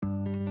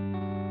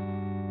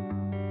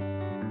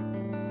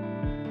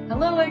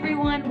Hello,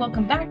 everyone.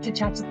 Welcome back to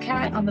Chats with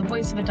Kat on the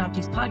Voice of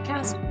Adoptees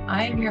podcast.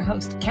 I am your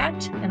host,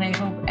 Kat, and I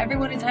hope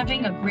everyone is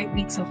having a great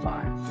week so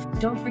far.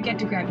 Don't forget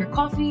to grab your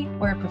coffee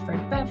or a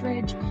preferred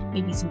beverage,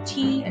 maybe some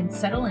tea, and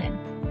settle in.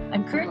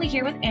 I'm currently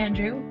here with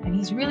Andrew, and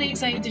he's really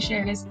excited to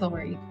share his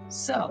story.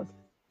 So,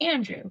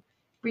 Andrew,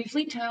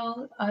 briefly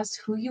tell us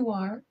who you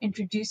are,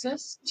 introduce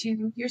us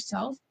to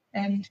yourself,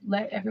 and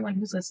let everyone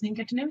who's listening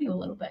get to know you a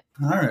little bit.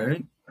 All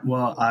right.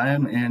 Well, I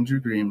am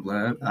Andrew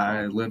Greenblatt.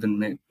 I live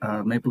in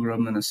Maple Grove,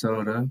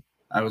 Minnesota.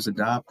 I was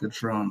adopted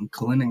from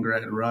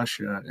Kaliningrad,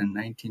 Russia in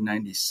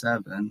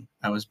 1997.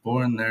 I was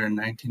born there in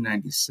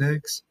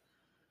 1996,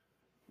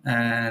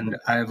 and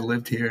I've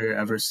lived here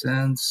ever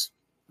since.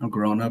 I've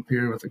grown up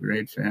here with a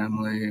great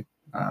family,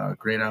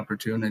 great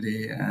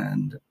opportunity,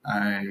 and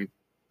I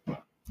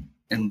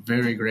am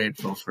very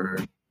grateful for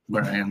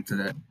where I am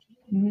today.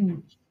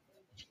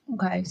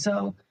 Okay,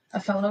 so a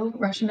fellow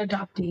Russian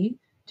adoptee,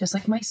 just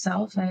like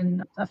myself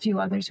and a few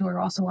others who are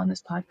also on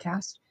this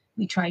podcast,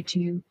 we try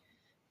to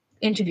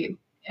interview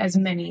as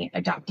many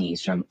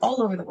adoptees from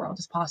all over the world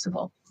as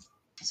possible.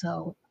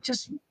 So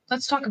just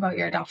let's talk about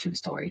your adoption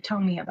story. Tell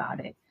me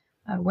about it,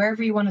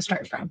 wherever you want to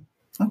start from.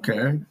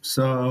 Okay,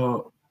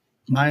 so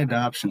my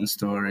adoption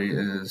story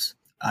is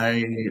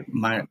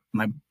my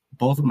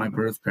both of my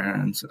birth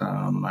parents.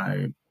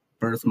 My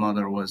birth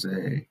mother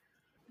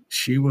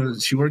she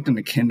worked in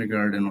the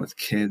kindergarten with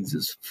kids,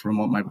 is from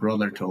what my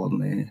brother told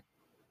me.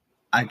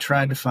 I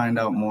tried to find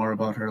out more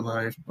about her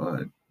life,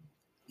 but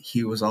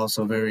he was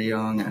also very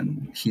young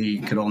and he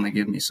could only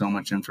give me so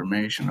much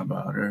information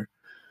about her.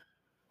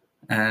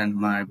 And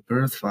my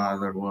birth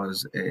father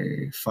was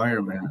a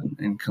fireman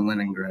in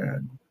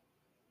Kaliningrad.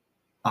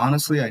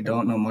 Honestly, I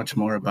don't know much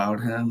more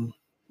about him.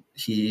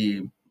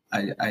 From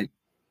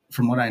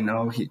what I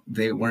know,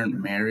 they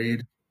weren't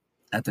married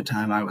at the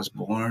time I was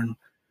born,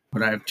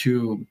 but I have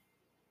two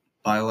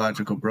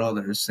biological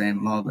brothers,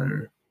 same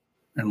mother,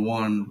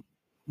 and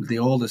the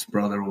oldest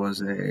brother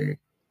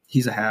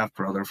he's a half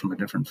brother from a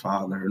different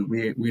father, and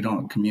we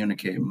don't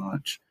communicate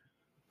much,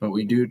 but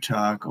we do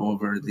talk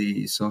over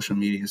the social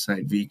media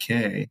site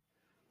VK,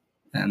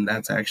 and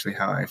that's actually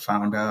how I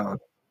found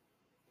out.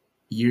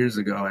 Years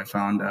ago, I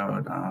found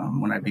out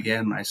when I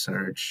began my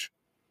search,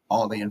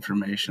 all the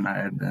information I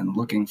had been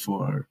looking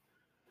for,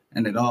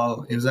 and it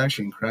was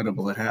actually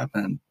incredible. It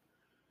happened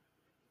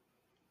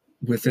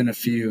within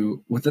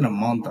a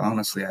month,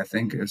 honestly, I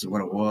think is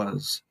what it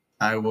was.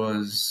 I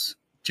was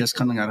just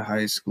coming out of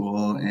high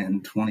school in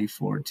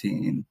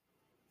 2014.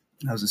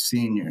 I was a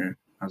senior.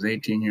 I was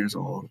 18 years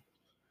old.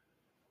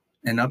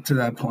 And up to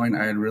that point,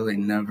 I had really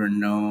never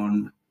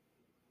known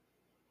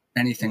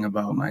anything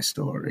about my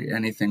story,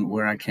 anything,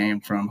 where I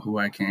came from, who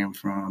I came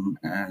from.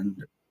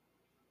 And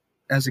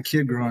as a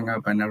kid growing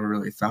up, I never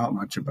really thought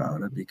much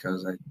about it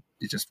because it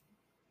just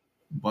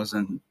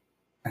wasn't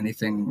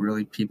anything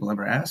really people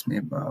ever asked me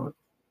about.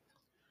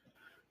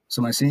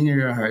 So my senior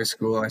year of high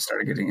school, I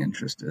started getting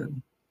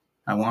interested.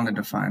 I wanted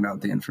to find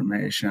out the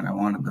information. I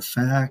wanted the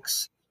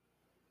facts.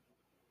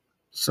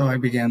 So I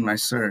began my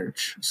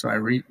search. So I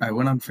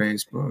went on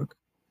Facebook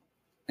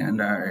and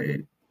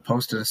I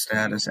posted a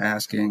status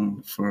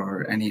asking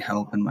for any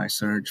help in my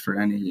search, for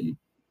any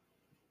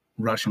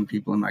Russian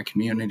people in my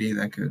community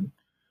that could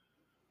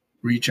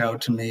reach out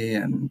to me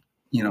and,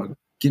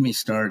 get me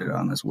started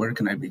on this. Where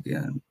can I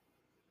begin?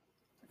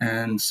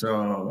 And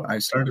so I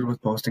started with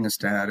posting a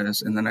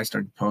status, and then I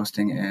started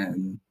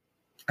posting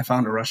I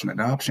found a Russian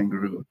adoption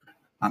group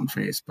on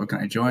Facebook,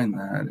 and I joined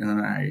that. And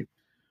then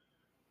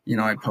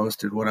I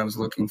posted what I was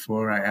looking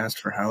for. I asked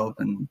for help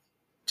and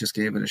just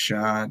gave it a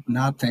shot,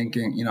 not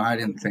thinking, I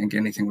didn't think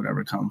anything would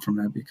ever come from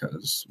it,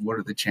 because what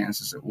are the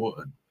chances it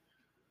would?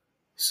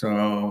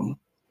 So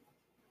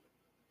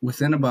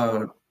within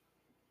about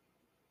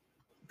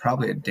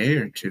probably a day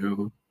or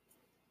two,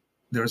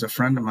 there was a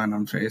friend of mine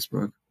on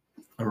Facebook,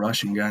 a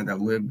Russian guy that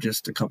lived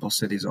just a couple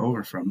cities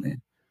over from me.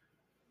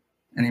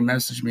 And he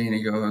messaged me and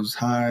he goes,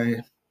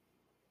 "Hi,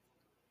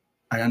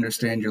 I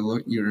understand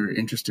you're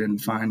interested in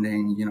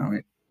finding,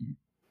 your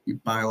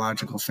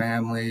biological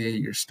family,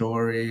 your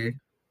story.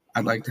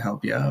 I'd like to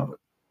help you out."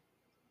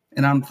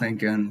 And I'm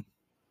thinking,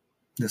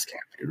 this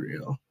can't be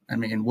real. I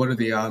mean, what are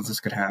the odds this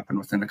could happen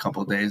within a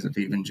couple of days of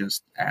even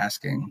just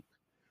asking?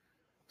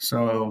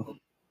 So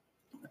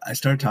I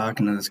start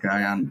talking to this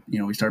guy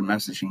we start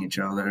messaging each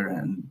other,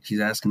 and he's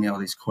asking me all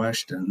these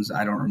questions.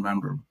 I don't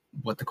remember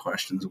what the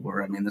questions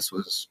were. I mean, this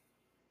was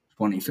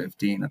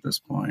 2015 at this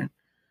point.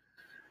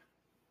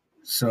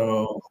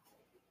 So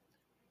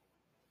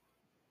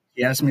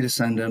he asked me to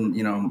send him,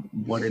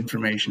 what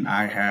information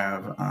I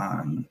have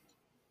on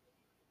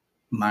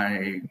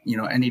my,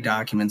 any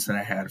documents that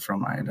I had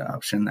from my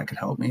adoption that could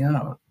help me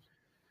out.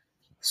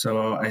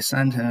 So I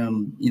send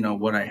him,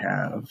 what I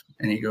have,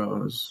 and he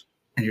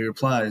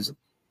replies,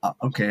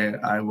 "Okay,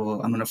 I'm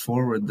going to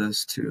forward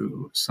this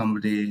to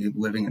somebody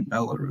living in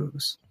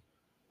Belarus,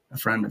 a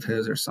friend of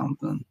his or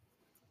something."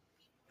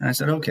 And I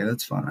said, "Okay,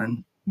 that's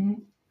fine."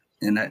 Mm-hmm.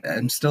 And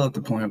I'm still at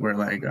the point where,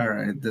 all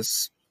right,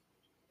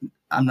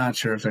 I'm not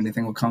sure if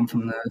anything will come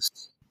from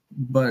this.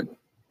 But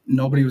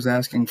nobody was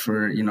asking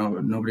for,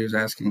 nobody was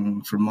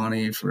asking for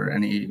money for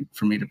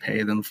me to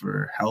pay them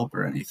for help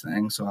or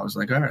anything. So I was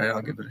like, all right,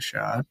 I'll give it a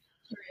shot.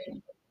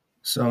 Right.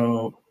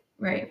 So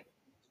Right.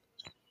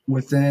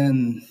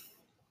 within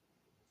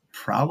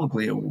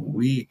probably a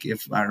week,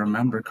 if I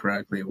remember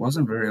correctly, it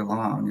wasn't very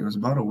long. It was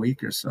about a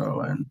week or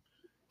so. And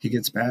he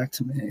gets back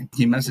to me.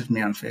 He messaged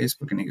me on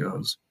Facebook and he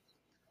goes,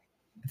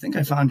 I think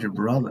I found your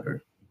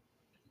brother.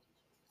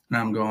 And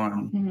I'm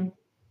going, Mm-hmm.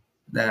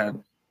 that,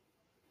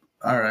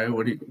 all right,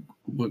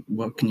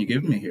 what can you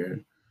give me here?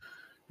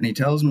 And he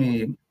tells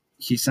me,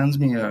 he sends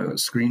me a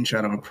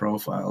screenshot of a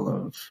profile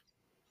of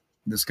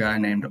this guy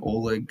named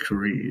Oleg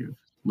Kareev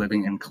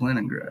living in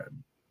Kaliningrad.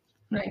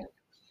 Right.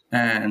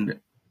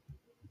 And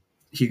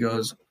he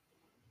goes,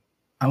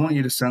 I want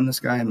you to send this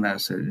guy a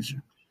message.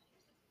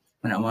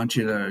 And I want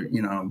you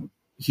to,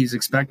 he's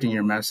expecting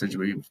your message.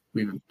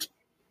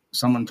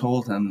 Someone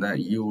told him that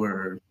you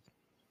were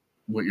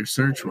what your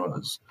search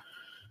was.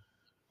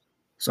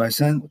 So I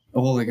sent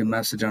Oleg a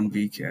message on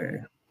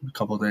VK a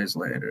couple days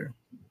later.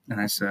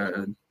 And I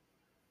said,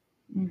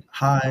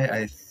 hi,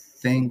 I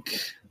think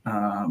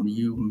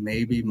you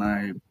may be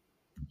my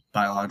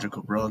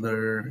biological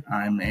brother.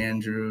 I'm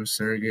Andrew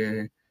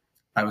Sergey.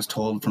 I was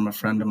told from a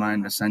friend of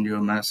mine to send you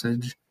a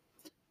message.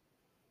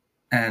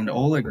 And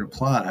Oleg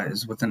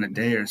replies within a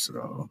day or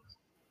so.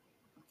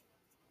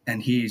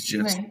 And he's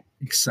just Right.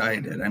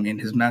 excited. I mean,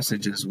 his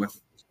messages with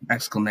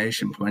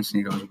exclamation points, and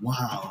he goes,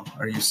 wow,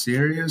 are you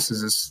serious?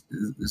 Is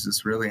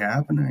this really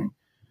happening?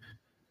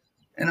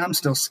 And I'm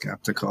still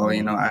skeptical.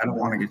 Right. I don't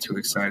want to get too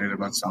excited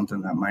about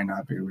something that might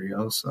not be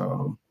real.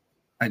 So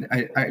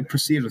I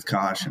proceed with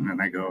caution,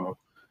 and I go,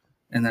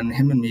 and then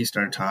him and me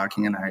start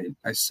talking, and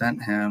I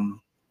sent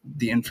him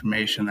the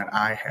information that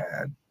I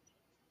had,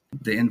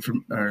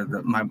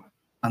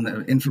 on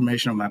the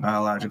information of my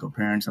biological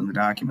parents on the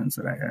documents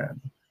that I had.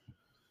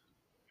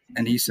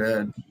 And he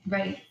said,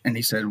 Right.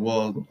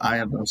 well, I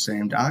have those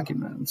same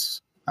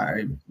documents.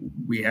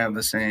 We have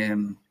the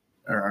same,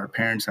 or our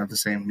parents have the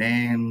same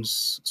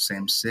names,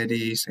 same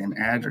city, same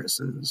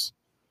addresses.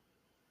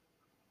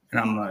 And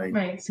I'm like,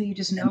 Right. So you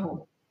just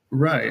know.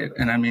 right.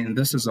 And I mean,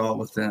 this is all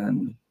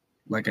within,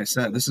 like I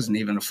said, this isn't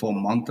even a full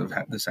month of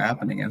this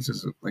happening. This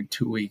is like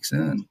 2 weeks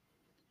in.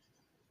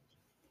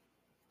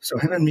 So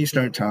him and me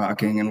start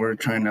talking, and we're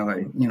trying to,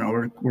 like,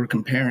 we're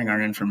comparing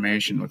our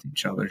information with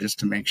each other just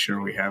to make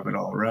sure we have it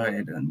all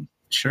right. And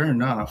sure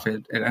enough,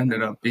 it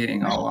ended up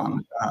being all on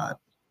the dot.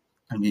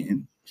 I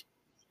mean,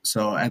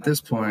 so at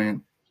this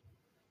point,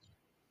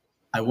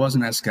 I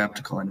wasn't as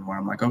skeptical anymore.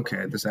 I'm like,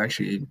 okay, this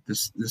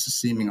is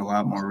seeming a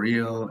lot more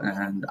real,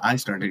 and I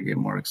started to get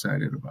more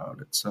excited about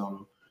it.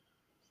 So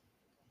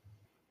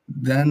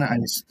then I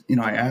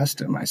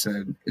asked him. I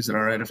said, "Is it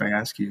all right if I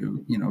ask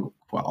you,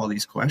 all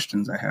these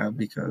questions I have,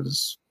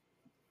 because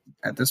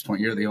at this point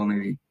you're the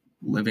only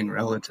living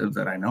relative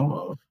that I know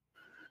of."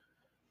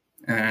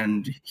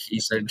 And he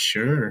said,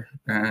 "Sure."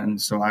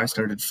 And so I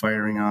started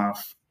firing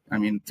off. I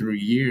mean, through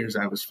years,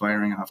 I was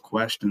firing off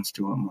questions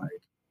to him,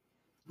 like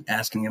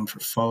asking him for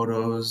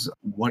photos.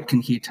 What can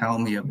he tell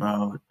me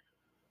about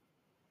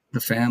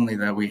the family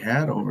that we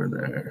had over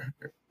there?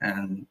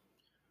 And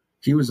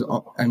he was,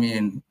 I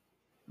mean,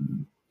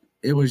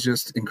 it was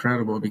just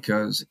incredible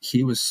because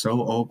he was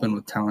so open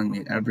with telling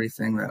me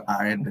everything that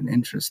I had been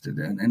interested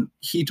in. And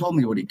he told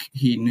me what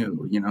he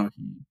knew.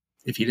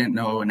 If he didn't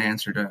know an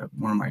answer to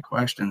one of my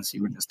questions, he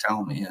would just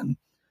tell me.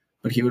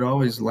 But he would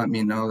always let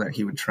me know that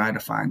he would try to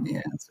find the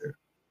answer,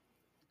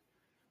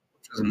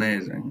 which was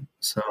amazing.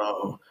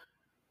 So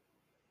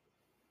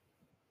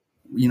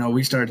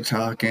we started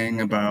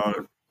talking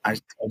about, I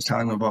was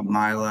telling him about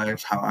my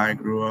life, how I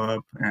grew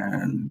up,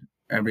 and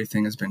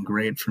everything has been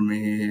great for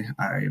me.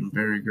 I am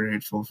very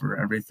grateful for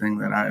everything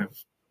that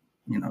I've,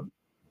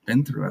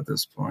 been through at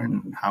this point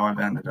and how I've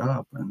ended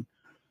up. And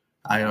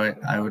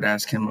I would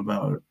ask him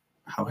about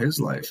how his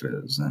life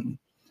is. And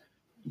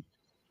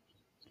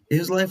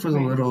his life was a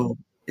little,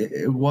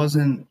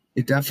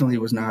 it definitely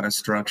was not as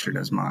structured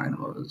as mine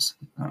was.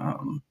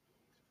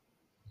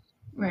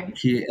 Right.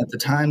 He, at the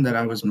time that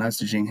I was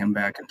messaging him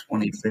back in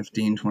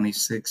 2015,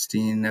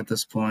 2016, at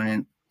this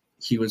point,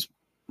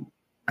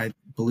 I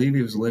believe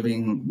he was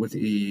living with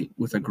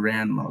a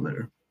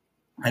grandmother.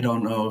 I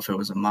don't know if it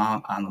was a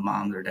mom on the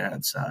mom or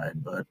dad's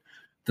side, but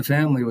the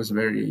family was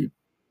very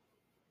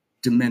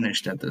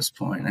diminished at this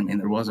point. I mean,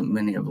 there wasn't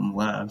many of them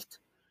left.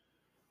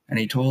 And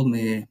he told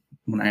me,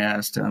 when I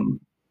asked him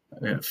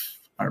if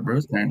our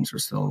birth parents were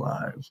still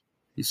alive,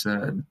 he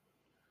said,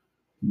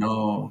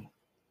 no,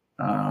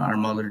 our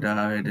mother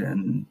died,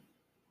 and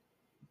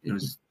it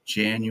was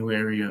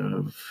January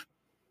of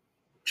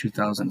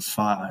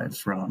 2005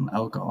 from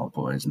alcohol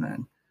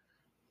poisoning.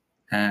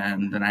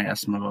 And then I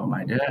asked him about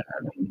my dad,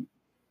 and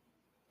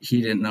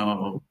he didn't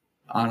know.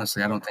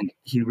 Honestly, I don't think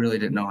he really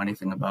didn't know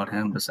anything about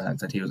him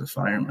besides that he was a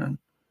fireman.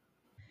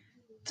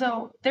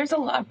 So there's a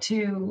lot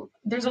to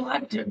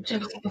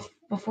just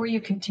before you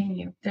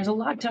continue. There's a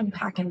lot to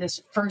unpack in this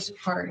first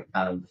part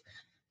of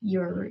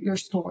your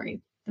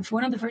story.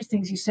 one of the first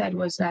things you said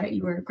was that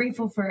you were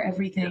grateful for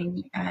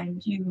everything,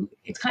 and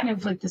it's kind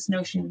of like this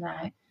notion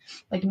that,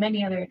 like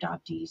many other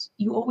adoptees,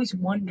 you always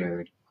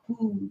wondered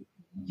who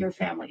your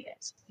family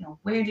is.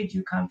 Where did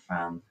you come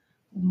from?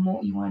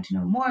 You wanted to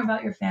know more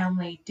about your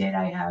family. Did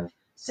I have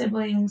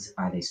siblings?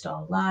 Are they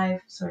still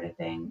alive? Sort of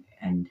thing.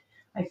 And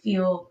I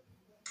feel,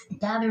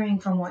 gathering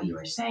from what you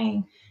were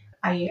saying,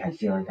 I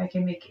feel like I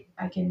can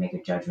make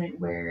a judgment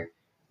where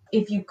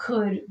if you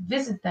could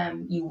visit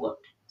them, you would,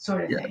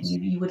 sort of thing. Yes.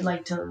 You would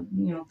like to,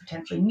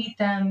 potentially meet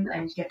them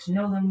and get to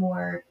know them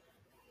more,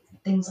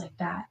 things like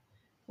that.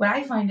 What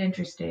I find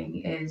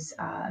interesting is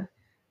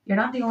you're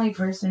not the only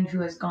person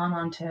who has gone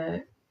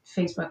onto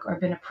Facebook or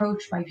been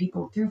approached by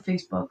people through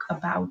Facebook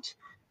about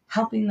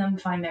helping them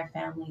find their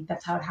family.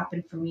 That's how it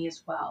happened for me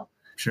as well,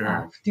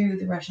 Sure. through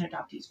the Russian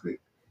adoptees group,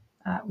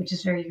 which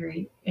is very,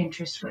 very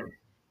interesting.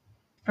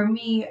 For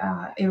me,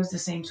 it was the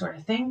same sort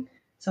of thing.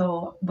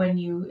 So when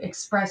you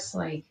express,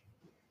 like,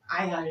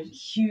 I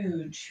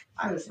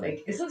was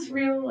like, is this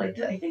real? Like,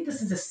 I think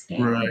this is a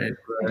scam. Right.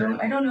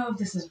 I don't know if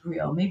this is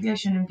real. Maybe I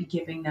shouldn't be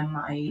giving them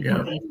my Yeah.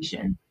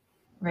 information,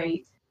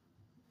 right?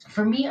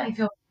 For me, I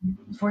feel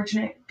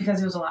fortunate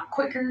because it was a lot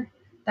quicker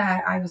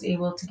that I was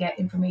able to get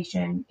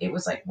information. It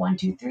was like, 1,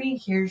 2, 3,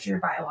 here's your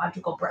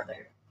biological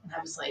brother. And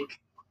I was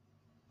like,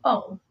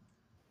 oh.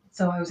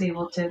 So I was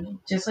able to,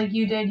 just like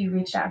you did, you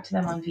reached out to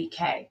them on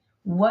VK.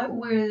 What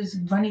was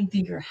running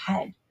through your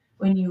head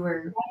when you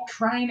were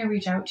trying to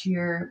reach out to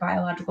your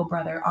biological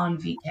brother on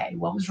VK?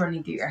 What was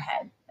running through your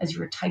head as you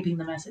were typing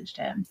the message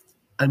to him?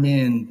 I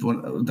mean,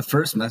 the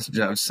first message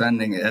I was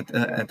sending, at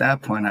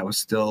that point, I was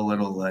still a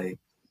little like,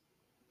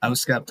 I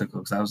was skeptical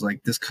because I was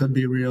like, this could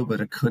be real,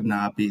 but it could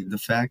not be. The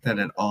fact that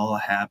it all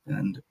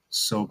happened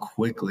so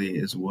quickly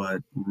is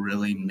what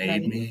really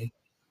made Right. me.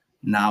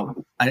 Now,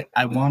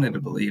 I wanted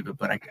to believe it,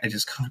 but I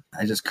just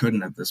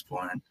couldn't at this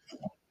point,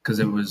 because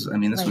it was, I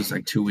mean, this was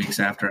like 2 weeks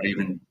after I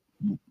even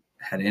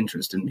had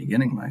interest in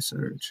beginning my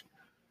search.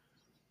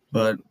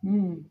 But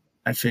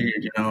I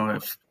figured,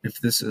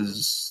 if this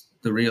is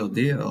the real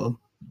deal,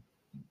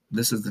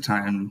 this is the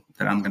time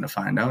that I'm going to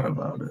find out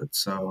about it.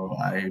 So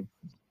I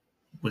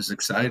was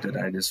excited.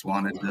 I just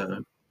wanted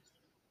to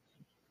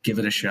give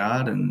it a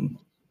shot, and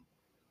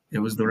it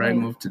was the right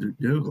move to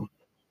do.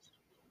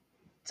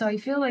 So I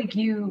feel like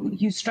you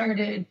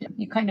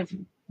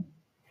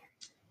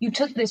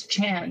took this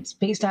chance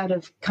based out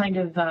of kind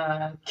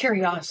of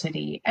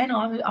curiosity and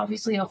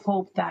obviously a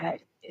hope that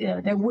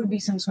there would be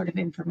some sort of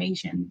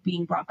information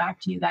being brought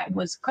back to you that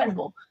was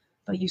credible.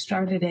 But you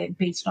started it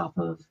based off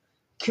of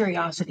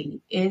curiosity.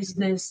 Is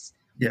this,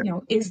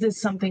 is this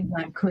something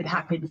that could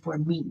happen for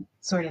me,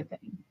 sort of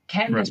thing?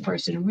 Can this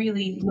person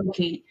really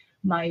locate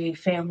my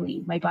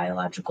family, my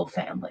biological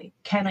family?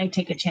 Can I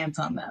take a chance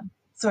on them,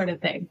 sort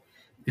of thing?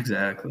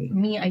 Exactly.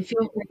 Me, I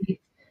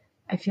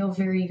feel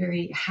very,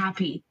 very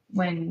happy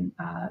when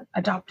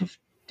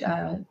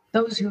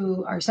those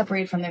who are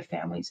separated from their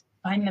families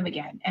find them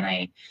again. And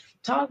I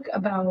talk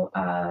about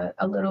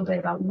a little bit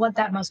about what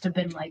that must have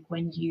been like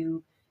when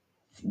you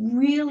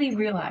really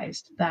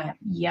realized that,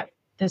 yep,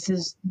 this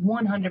is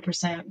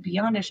 100%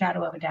 beyond a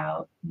shadow of a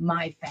doubt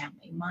my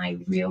family, my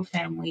real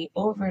family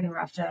over in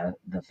Russia,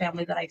 the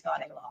family that I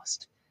thought I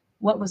lost.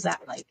 What was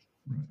that like?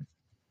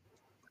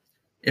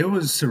 It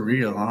was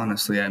surreal,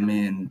 honestly. I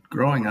mean,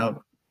 growing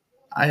up,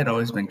 I had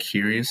always been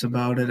curious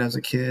about it as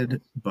a kid,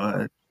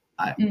 but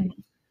I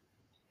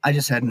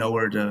just had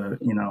nowhere to,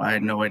 I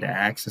had no way to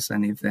access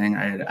anything.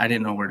 I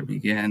didn't know where to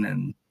begin.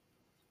 And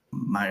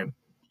my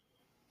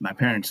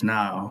parents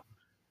now,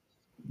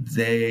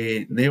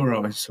 they were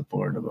always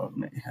supportive of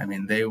me. I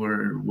mean, they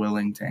were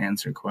willing to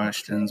answer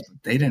questions,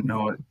 but they didn't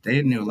know it.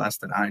 They knew less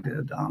than I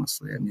did,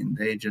 honestly. I mean,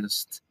 they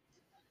just,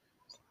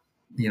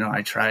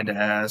 I tried to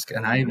ask,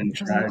 and I even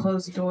tried.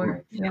 Closed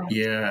door.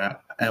 Yeah.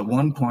 At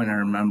one point, I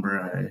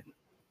remember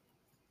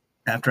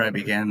after I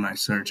began my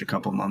search a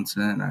couple months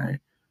in,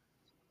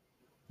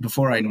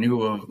 before I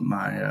knew of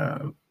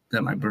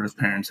that my birth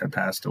parents had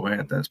passed away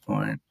at this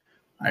point,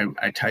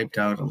 I typed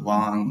out a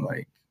long,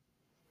 like,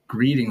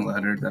 greeting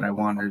letter that I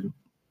wanted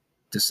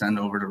to send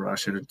over to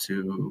Russia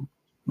to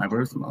my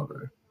birth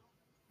mother.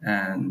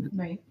 And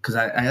because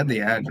I had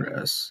the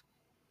address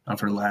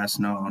of her last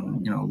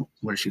known,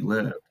 where she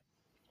lived.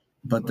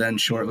 But then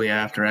shortly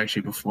after,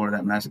 actually before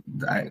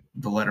the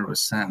letter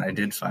was sent, I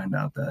did find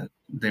out that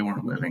they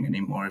weren't living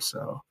anymore.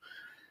 So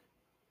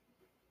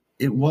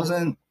it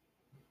really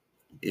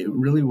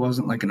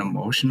wasn't like an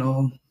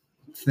emotional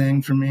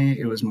thing for me.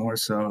 It was more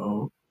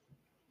so,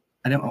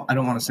 I don't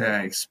want to say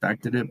I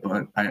expected it,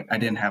 but I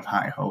didn't have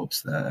high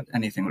hopes that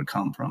anything would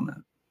come from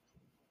it.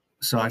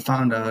 So I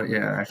found out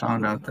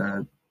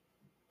that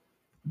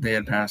they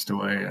had passed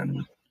away,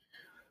 and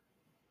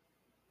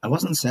I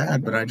wasn't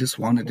sad, but I just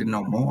wanted to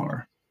know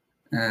more.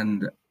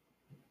 And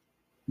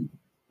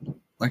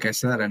like I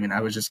said, I mean, I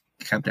was just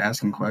kept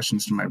asking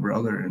questions to my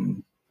brother,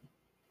 and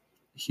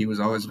he was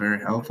always very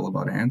helpful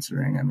about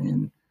answering. I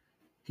mean,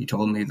 he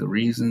told me the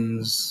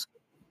reasons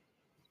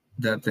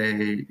that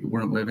they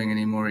weren't living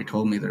anymore. He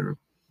told me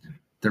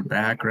their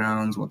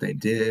backgrounds, what they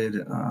did,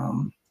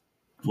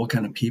 what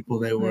kind of people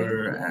they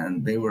were.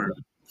 And they were,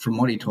 from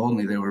what he told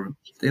me,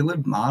 they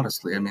lived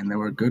modestly. I mean, they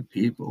were good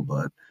people,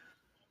 but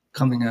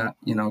coming up,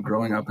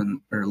 growing up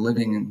or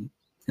living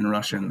in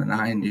Russia in the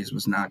 90s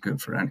was not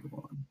good for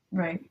anyone.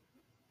 Right.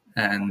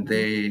 And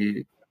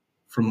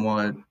from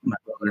what my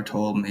brother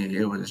told me,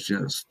 it was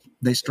just,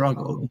 they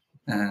struggled.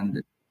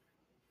 And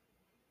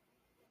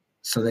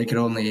so they could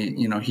only,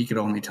 he could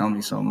only tell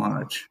me so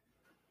much.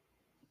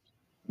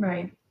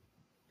 Right.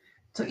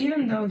 So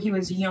even though he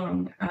was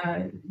young,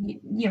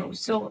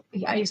 so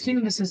I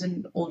assume this is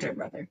an older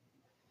brother,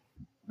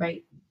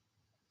 right?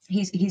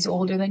 He's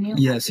older than you?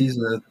 Yes, he's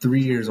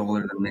 3 years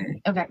older than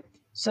me. Okay.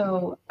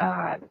 So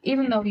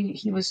even though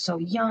he was so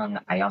young,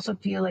 I also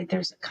feel like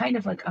there's kind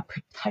of like a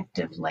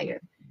protective layer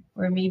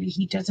where maybe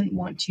he doesn't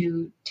want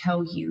to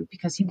tell you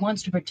because he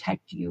wants to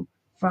protect you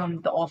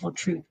from the awful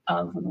truth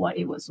of what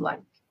it was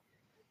like.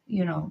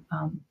 And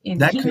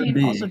That he could may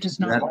be. also just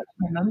not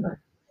remember.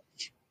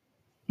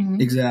 Mm-hmm.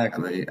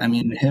 Exactly. I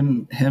mean,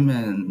 him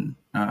and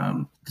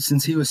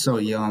since he was so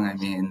young, I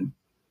mean,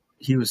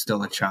 he was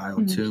still a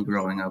child too,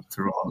 growing up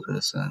through all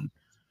this. And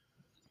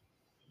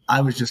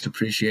I was just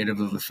appreciative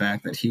of the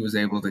fact that he was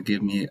able to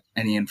give me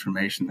any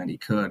information that he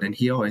could, and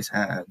he always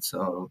had.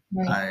 So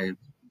I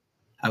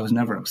was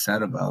never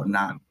upset about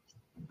not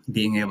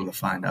being able to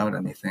find out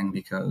anything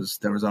because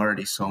there was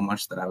already so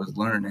much that I was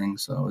learning.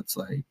 So it's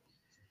like,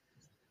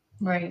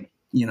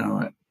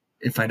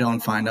 if I don't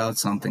find out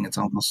something, it's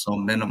almost so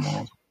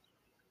minimal.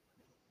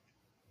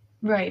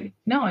 Right.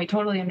 No, I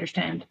totally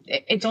understand.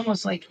 It's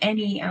almost like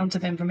any ounce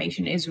of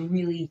information is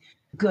really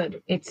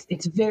good.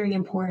 It's very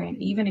important,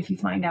 even if you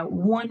find out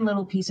one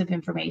little piece of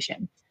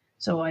information.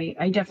 So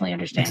I definitely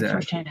understand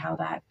firsthand how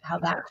that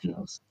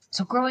feels.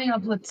 So growing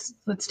up, let's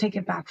take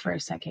it back for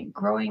a second.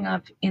 Growing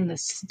up in the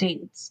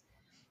States,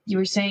 you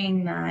were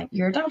saying that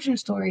your adoption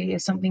story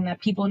is something that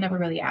people never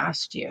really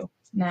asked you.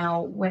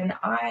 Now, when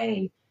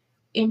I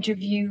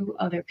interview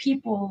other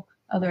people,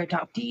 other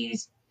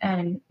adoptees,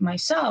 and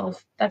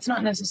myself, that's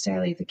not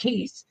necessarily the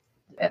case.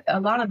 A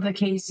lot of the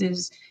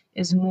cases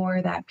is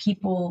more that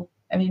people,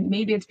 I mean,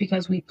 maybe it's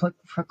because we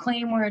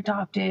proclaim we're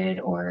adopted,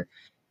 or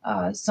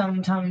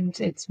sometimes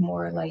it's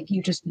more like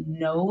you just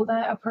know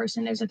that a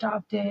person is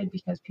adopted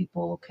because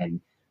people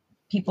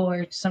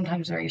are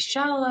sometimes very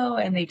shallow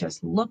and they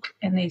just look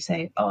and they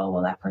say, oh,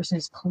 well, that person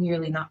is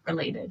clearly not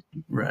related.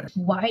 Right.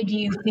 Why do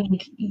you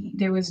think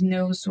there was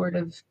no sort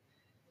of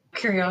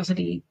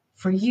curiosity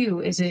for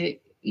you? Is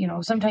it,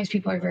 sometimes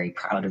people are very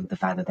proud of the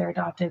fact that they're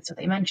adopted, so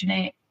they mention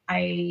it.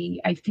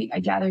 I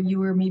gather you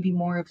were maybe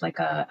more of like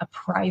a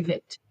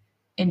private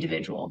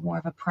individual, more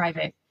of a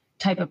private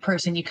type of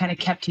person. You kind of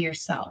kept to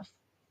yourself.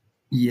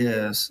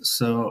 Yes.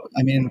 So,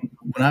 I mean,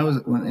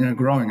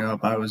 growing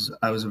up, I was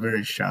a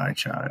very shy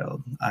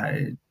child.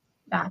 And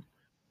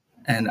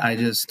I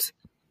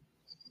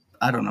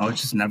don't know,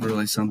 it's just never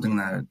really something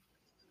that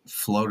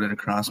floated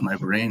across my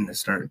brain to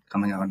start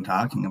coming out and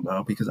talking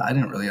about because I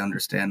didn't really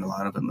understand a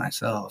lot of it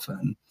myself.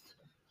 And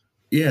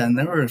and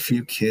there were a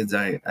few kids.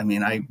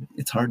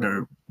 It's hard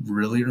to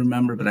really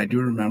remember, but I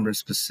do remember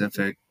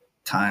specific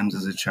times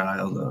as a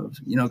child of,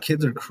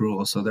 kids are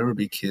cruel. So there would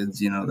be kids,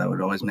 that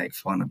would always make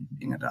fun of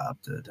being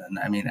adopted. And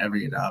I mean,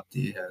 every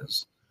adoptee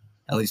has,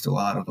 at least a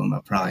lot of them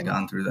have probably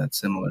gone through that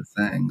similar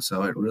thing.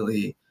 So it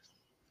really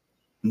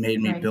made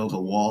me build a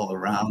wall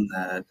around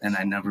that. And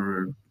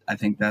I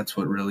think that's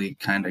what really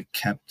kind of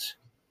kept,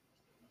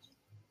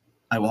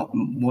 what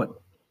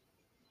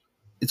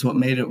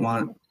made it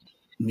want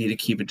me to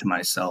keep it to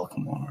myself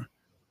more,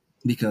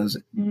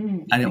 because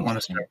I didn't want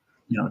to start,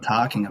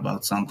 talking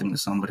about something to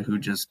somebody who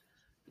just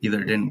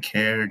either didn't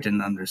care,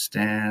 didn't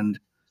understand,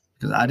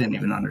 because I didn't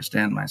even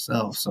understand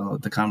myself. So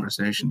the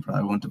conversation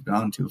probably wouldn't have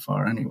gone too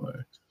far anyway.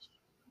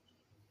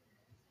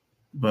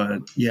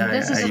 But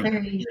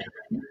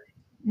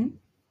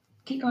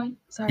keep going.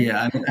 Sorry.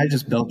 Yeah, I mean, I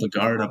just built the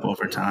guard up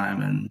over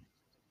time and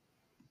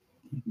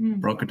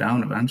broke it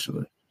down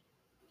eventually.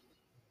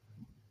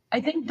 I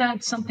think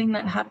that's something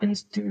that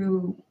happens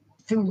through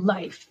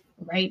life,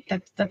 right?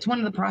 That's one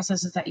of the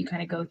processes that you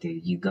kind of go through.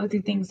 You go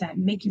through things that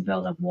make you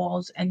build up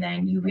walls, and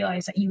then you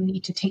realize that you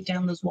need to take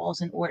down those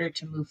walls in order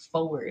to move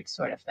forward,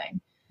 sort of thing.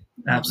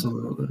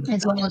 Absolutely.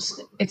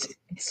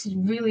 It's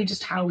really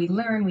just how we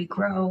learn, we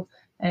grow,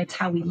 and it's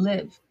how we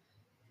live,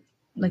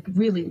 like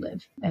really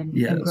live and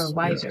grow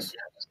wiser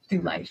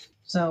through life.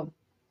 So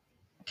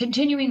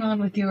continuing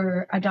on with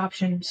your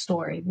adoption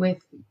story,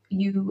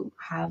 you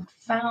have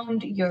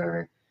found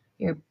your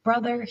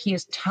brother, he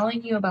is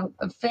telling you about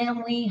a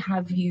family.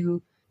 Have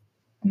you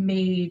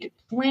made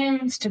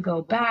plans to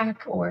go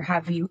back, or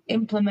have you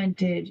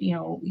implemented,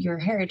 your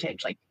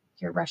heritage, like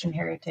your Russian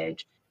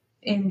heritage,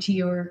 into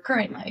your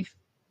current life?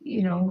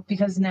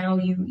 Because now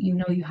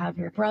you have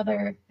your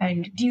brother,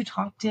 and do you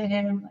talk to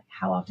him? Like,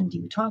 how often do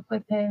you talk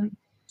with him?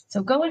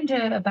 So go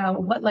into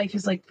about what life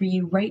is like for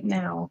you right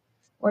now,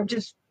 or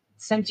just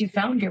since you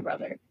found your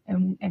brother,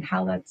 and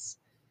how that's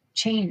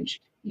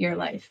changed your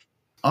life.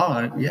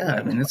 Oh,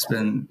 yeah.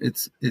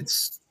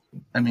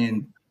 I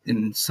mean,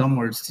 in some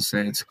words to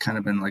say, it's kind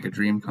of been like a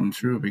dream come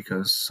true,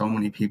 because so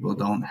many people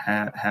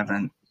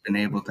haven't been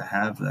able to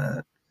have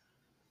that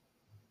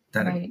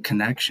Right.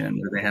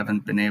 connection, or they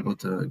haven't been able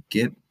to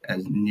get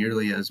as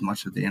nearly as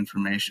much of the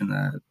information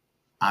that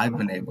I've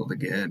been able to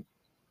get.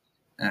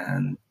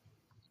 And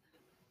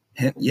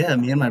yeah,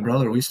 me and my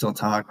brother, we still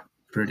talk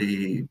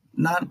pretty,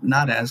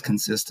 not as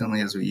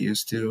consistently as we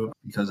used to,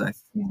 because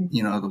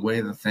Mhm. the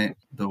way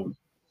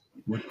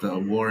with the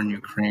war in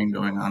Ukraine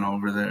going on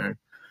over there,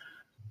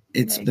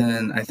 Right.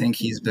 I think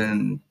he's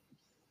been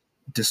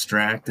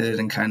distracted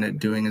and kind of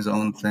doing his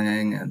own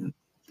thing. And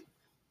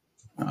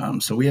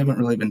so we haven't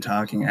really been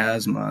talking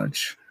as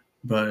much,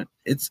 but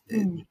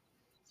Mm.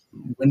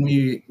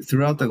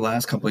 throughout the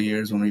last couple of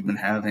years, when we've been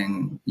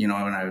having, and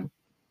I've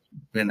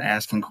been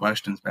asking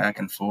questions back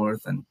and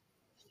forth and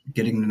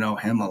getting to know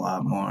him a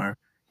lot more,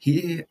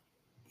 he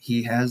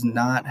has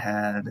not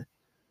had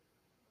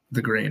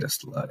the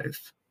greatest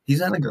life.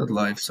 He's had a good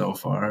life so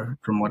far,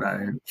 from what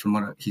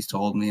he's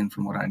told me and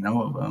from what I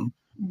know of him.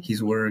 Mm.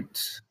 He's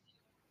worked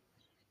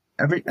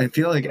I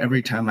feel like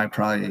every time I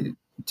probably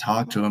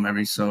talk to him,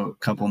 every so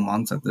couple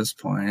months at this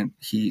point,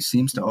 he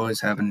seems to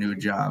always have a new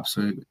job.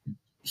 So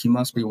he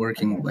must be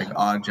working like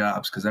odd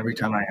jobs, because every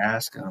time I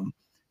ask him,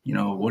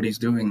 what he's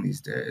doing these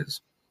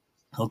days,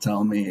 he'll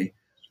tell me,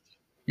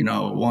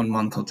 1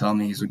 month he'll tell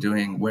me he's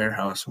doing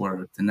warehouse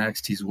work. The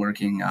next he's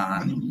working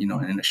on,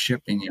 in a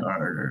shipping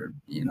yard, or,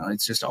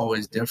 it's just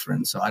always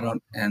different. So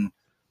and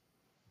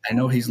I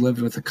know he's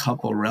lived with a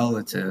couple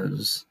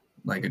relatives,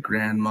 like a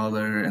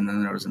grandmother, and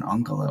then there was an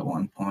uncle at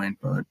one point.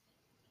 But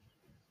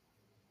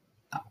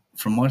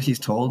from what he's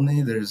told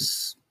me,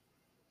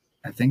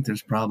 I think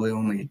there's probably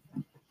only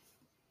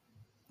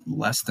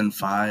less than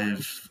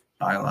 5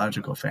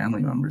 biological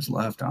family members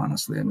left,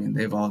 honestly. I mean,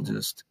 they've all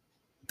just,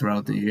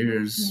 throughout the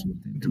years,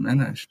 Mm.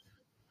 diminished.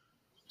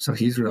 So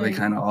he's really Right.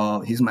 kind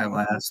of he's my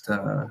last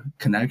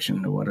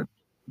connection to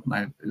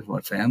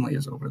what family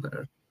is over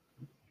there.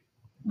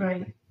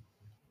 Right.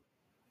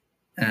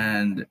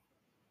 And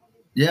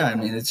yeah, I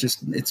mean, it's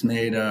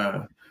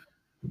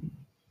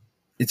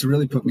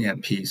really put me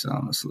at peace,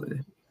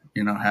 honestly,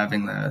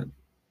 having that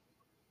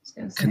Was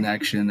gonna say.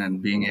 connection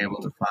and being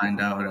able to find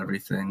out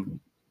everything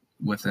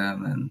with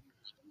him. And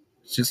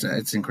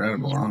it's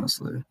incredible,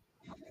 honestly.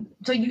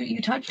 So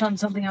you touched on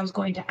something I was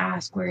going to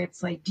ask, where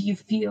it's like, do you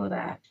feel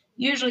that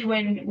usually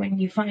when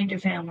you find your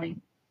family,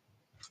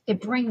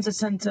 it brings a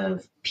sense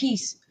of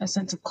peace, a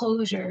sense of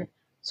closure,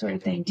 sort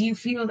of thing. Do you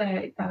feel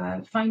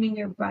that finding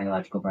your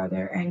biological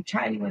brother and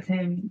chatting with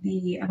him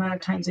the amount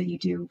of times that you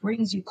do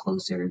brings you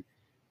closer,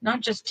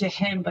 not just to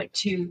him, but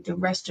to the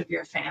rest of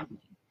your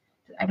family?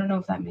 I don't know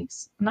if that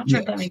makes, I'm not sure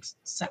if that Yes. makes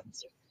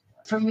sense.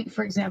 For me,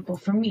 for example,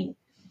 for me,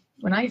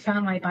 when I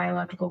found my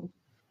biological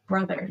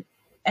brother,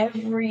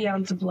 every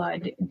ounce of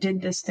blood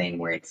did this thing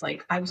where it's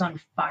like I was on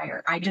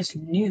fire. I just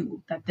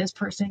knew that this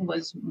person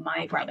was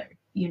my brother.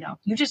 You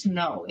just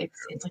know,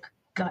 it's like a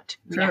gut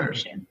Sure.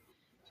 reaction.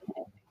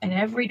 And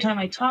every time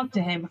I talk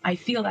to him, I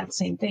feel that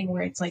same thing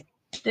where it's like,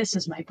 this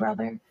is my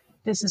brother,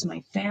 this is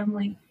my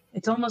family.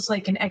 It's almost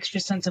like an extra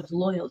sense of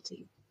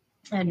loyalty.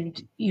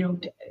 And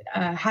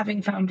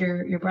having found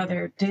your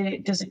brother,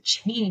 does it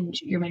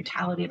change your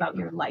mentality about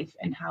your life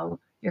and how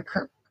you're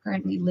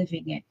currently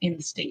living it in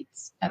the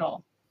States at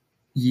all?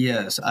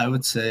 Yes, I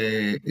would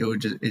say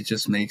it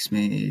just makes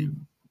me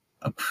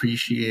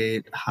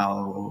appreciate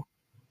how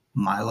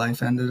my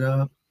life ended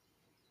up.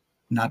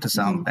 Not to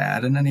sound Mm-hmm.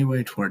 bad in any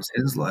way towards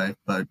his life,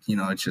 but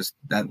it's just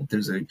that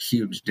there's a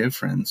huge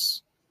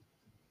difference,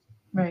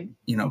 Right.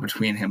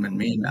 between him and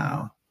me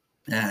now.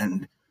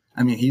 And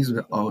I mean,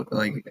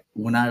 like,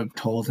 when I've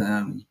told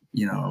him,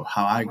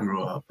 how I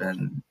grew up,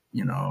 and,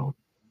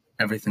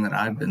 everything that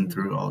I've been Mm-hmm.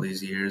 through all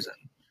these years,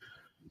 and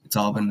it's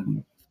all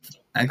been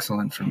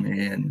excellent for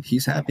me, and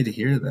he's happy to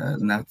hear that.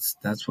 And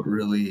that's what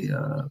really,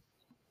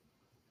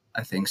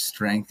 I think,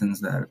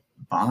 strengthens that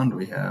bond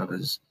we have,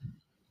 is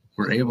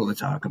we're able to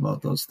talk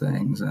about those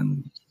things,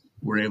 and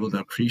we're able to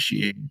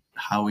appreciate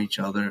how we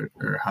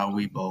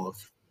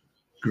both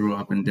grew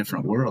up in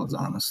different worlds,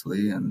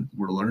 honestly, and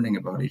we're learning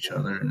about each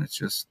other. And it's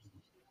just,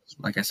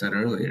 like I said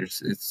earlier,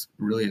 it's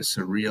really a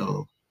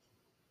surreal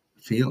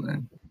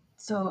feeling.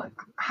 So,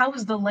 how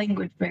is the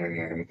language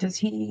barrier? Does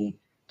he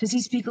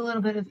speak a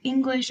little bit of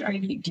English?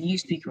 Do you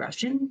speak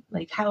Russian?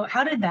 Like, how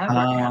did that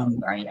work out?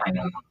 Um, I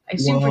mean, I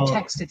assume for well,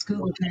 text it's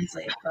Google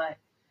Translate, but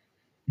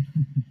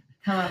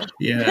how else?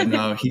 yeah,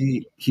 no,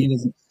 he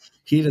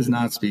does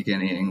not speak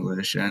any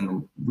English,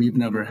 and we've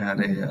never had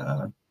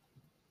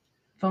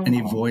Phone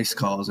any call. voice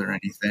calls or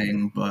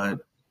anything,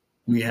 but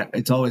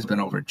it's always been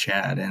over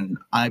chat. And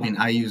I mean,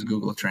 I use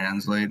Google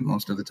Translate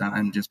most of the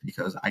time, just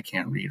because I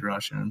can't read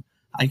Russian.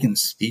 I can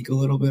speak a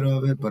little bit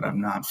of it, but I'm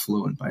not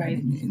fluent by any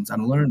Right. means.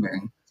 I'm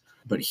learning.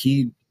 But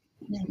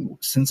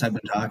since I've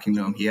been talking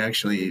to him,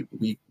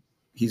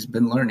 he's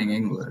been learning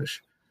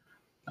English.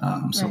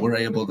 So Right. we're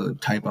able to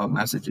type out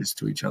messages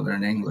to each other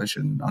in English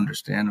and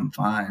understand them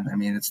fine. I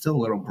mean, it's still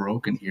a little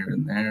broken here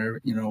and there,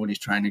 when he's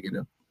trying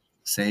to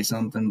say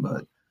something,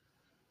 but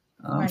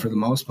for Right. the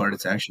most part,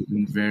 it's actually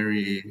been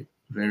very,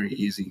 very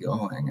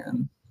easygoing,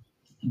 and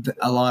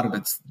a lot of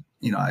it's,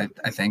 I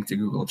think to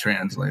Google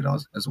Translate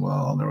as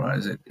well.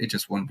 Otherwise, it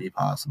just wouldn't be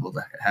possible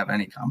to have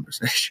any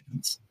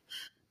conversations.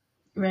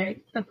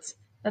 Right. That's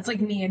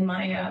like me and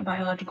my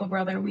biological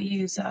brother. We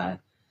use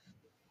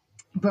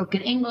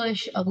broken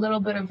English, a little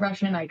bit of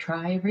Russian. I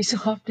try every so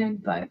often,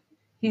 but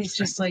he's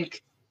just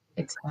like,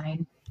 it's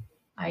fine.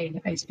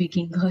 I speak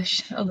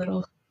English a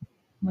little.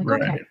 I'm like,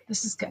 Right. okay,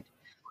 this is good.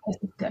 This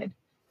is good.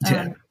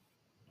 Yeah.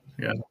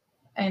 Yeah.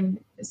 And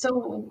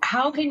so,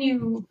 how can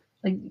you,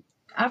 like,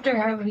 after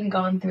having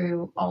gone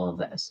through all of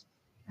this,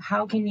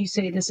 how can you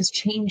say this has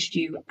changed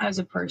you as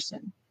a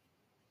person,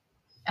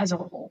 as a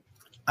whole?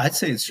 I'd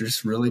say it's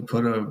just really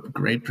put a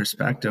great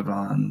perspective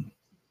on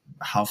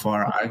how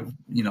far I've,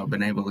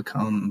 been able to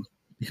come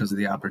because of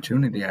the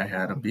opportunity I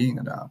had of being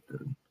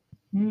adopted.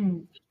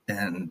 Mm.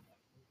 And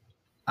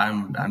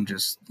I'm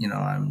just,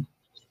 I'm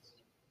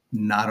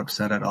not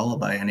upset at all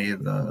by any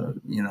of the,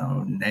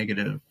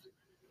 negative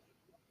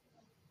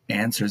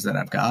answers that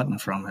I've gotten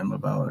from him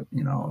about,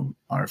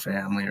 our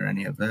family or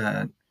any of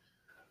that.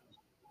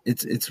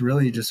 It's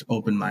really just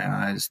opened my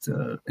eyes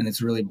to, and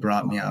it's really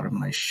brought me out of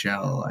my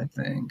shell, I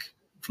think,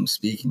 from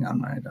speaking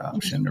on my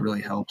adoption. It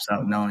really helps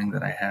out knowing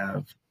that I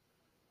have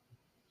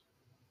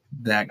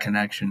that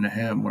connection to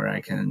him where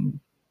I can,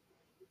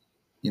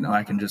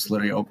 I can just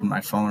literally open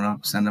my phone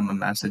up, send him a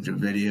message, a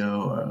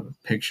video, a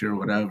picture,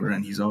 whatever,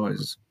 and he's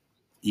always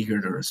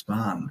eager to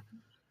respond.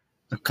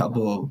 A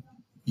couple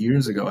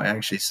years ago, I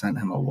actually sent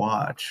him a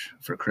watch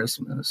for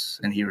Christmas,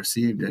 and he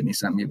received it, and he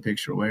sent me a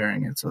picture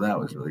wearing it, so that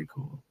was really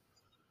cool.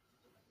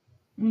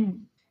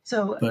 Mm.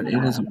 So, But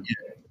it is.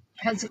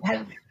 has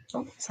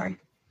oh, sorry.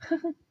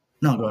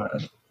 No, go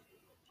ahead.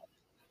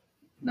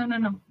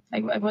 No.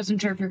 I wasn't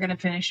sure if you're going to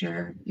finish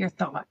your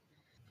thought,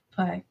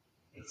 but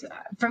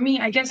for me,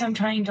 I guess I'm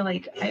trying to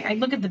I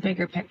look at the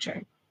bigger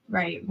picture,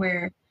 right?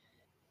 Where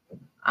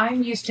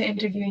I'm used to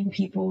interviewing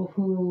people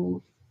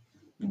who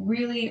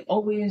really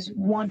always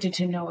wanted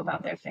to know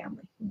about their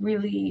family,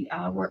 really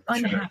were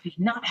unhappy,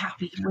 not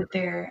happy with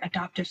their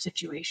adoptive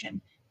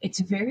situation. It's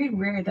very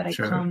rare that I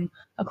come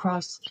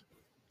across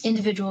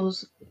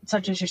individuals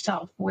such as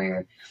yourself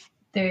where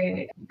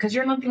because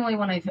you're not the only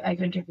one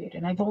I've interviewed,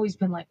 and I've always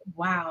been like,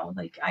 wow,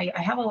 like I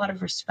have a lot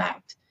of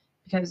respect,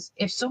 because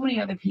if so many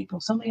other people,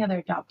 so many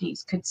other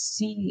adoptees could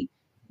see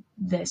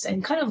this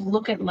and kind of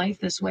look at life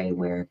this way,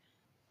 where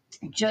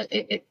just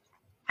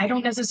I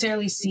don't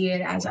necessarily see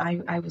it as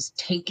I was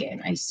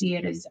taken. I see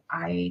it as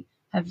I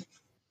have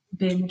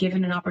been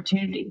given an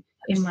opportunity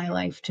in my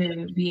life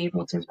to be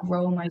able to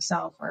grow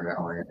myself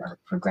or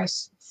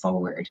progress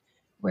forward,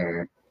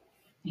 where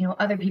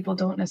other people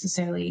don't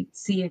necessarily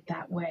see it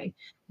that way.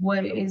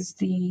 What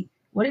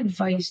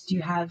advice do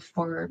you have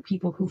for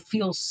people who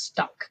feel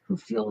stuck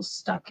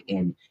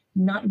in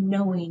not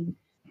knowing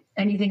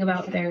anything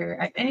about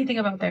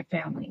their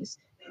families?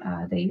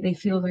 They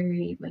feel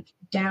very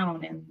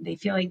down, and they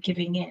feel like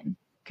giving in,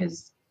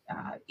 because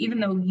even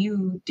though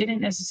you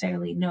didn't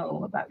necessarily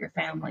know about your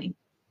family,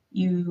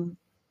 you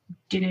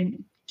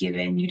didn't give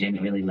in. You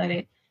didn't really let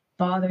it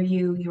bother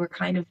you. You were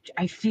kind of,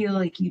 I feel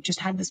like you just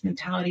had this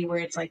mentality where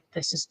it's like,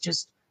 this is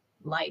just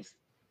life.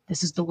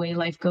 This is the way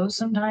life goes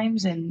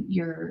sometimes, and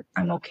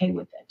I'm okay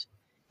with it.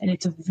 And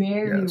it's a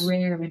very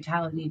rare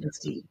mentality to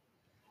see.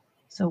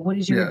 So what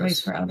is your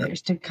advice for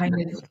others to kind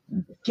of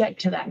get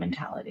to that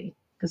mentality?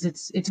 Because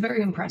it's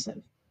very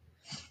impressive.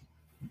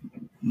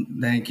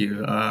 Thank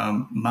you.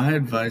 My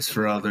advice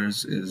for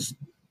others is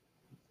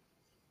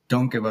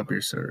don't give up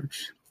your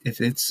search. If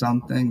it's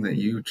something that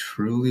you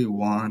truly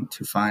want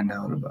to find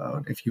out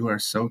about, if you are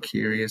so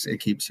curious it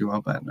keeps you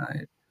up at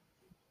night,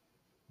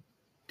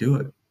 do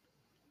it.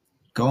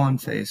 Go on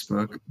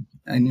Facebook.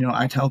 And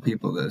I tell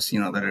people this,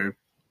 that are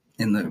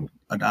in the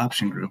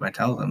adoption group. I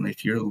tell them,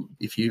 if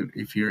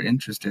you're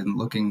interested in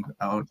looking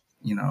out,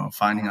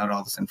 finding out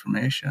all this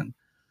information,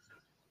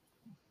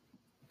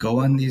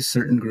 go on these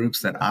certain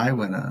groups that I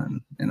went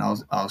on, and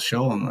I'll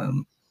show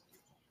them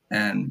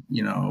and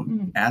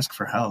ask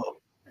for help.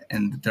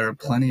 And there are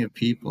plenty of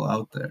people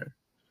out there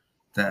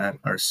that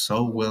are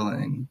so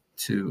willing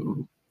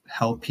to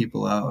help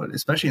people out,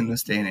 especially in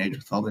this day and age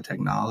with all the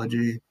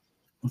technology,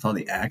 with all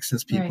the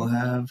access people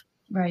have.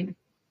 Right.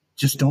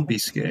 Just don't be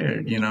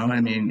scared.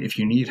 I mean, if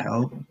you need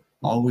help,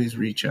 always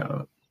reach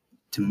out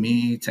to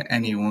me, to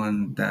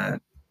anyone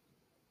that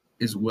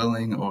is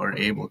willing or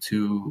able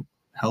to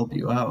help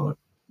you out,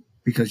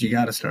 because you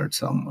got to start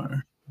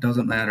somewhere.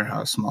 Doesn't matter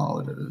how small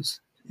it is.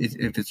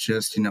 If it's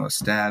just, a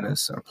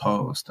status, a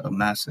post, a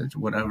message,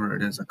 whatever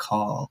it is, a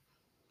call,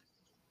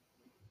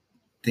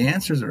 the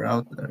answers are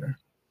out there.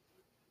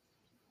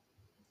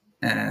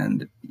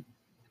 And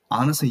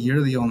honestly,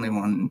 you're the only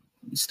one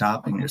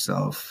stopping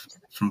yourself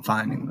from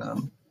finding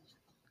them.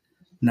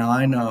 Now,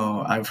 I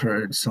know I've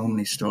heard so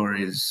many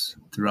stories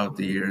throughout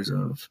the years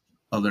of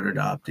other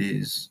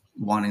adoptees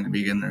wanting to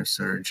begin their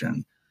search,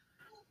 and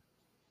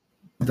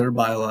their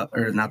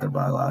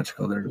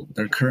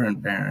their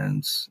current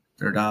parents,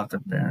 their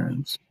adoptive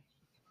parents,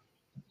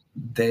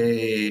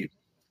 they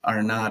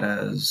are not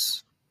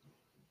as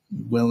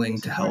willing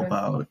to help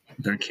supportive. out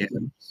their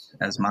kids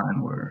as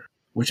mine were,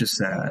 which is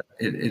sad.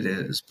 It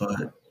is,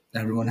 but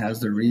everyone has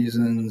their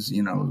reasons,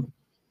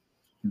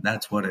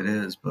 that's what it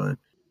is. But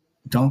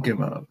don't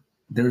give up.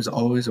 There's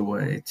always a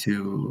way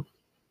to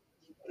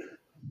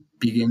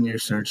begin your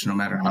search, no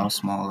matter how Right.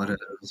 small it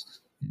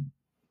is.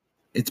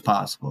 It's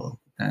possible.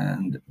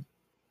 And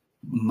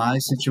my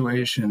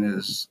situation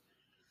is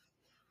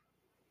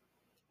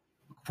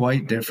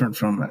quite different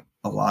from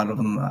a lot of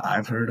them that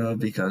I've heard of,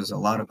 because a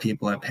lot of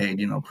people have paid,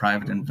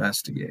 private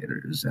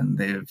investigators, and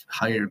they've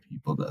hired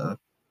people to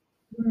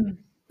Mm.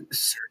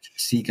 search,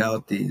 seek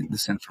out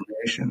this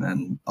information.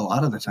 And a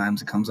lot of the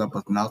times it comes up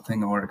with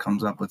nothing, or it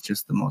comes up with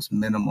just the most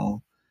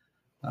minimal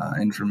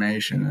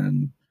information.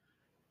 And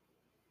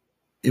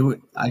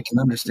I can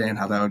understand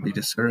how that would be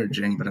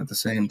discouraging, but at the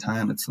same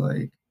time, it's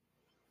like,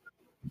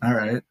 all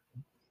right,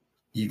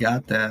 you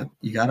got that.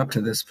 You got up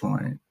to this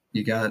point.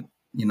 You got,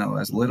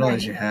 as little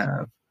as you Right.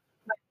 have.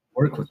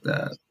 Work with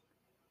that.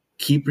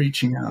 Keep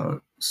reaching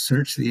out.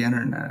 Search the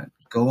internet.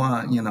 Go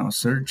on,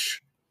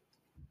 search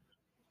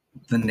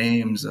the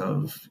names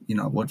of,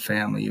 what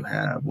family you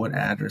have, what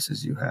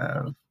addresses you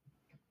have.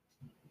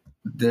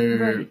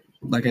 They're, Right.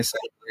 like I said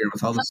earlier,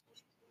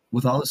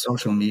 with all the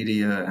social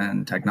media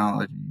and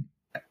technology,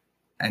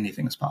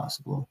 anything is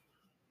possible.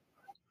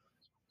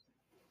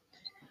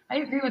 I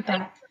agree with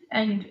that.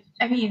 And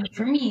I mean,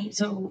 for me,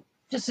 so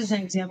just as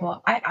an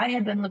example, I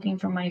had been looking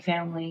for my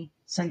family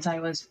since I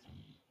was,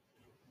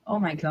 oh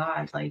my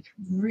God, like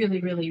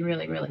really, really,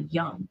 really, really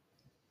young.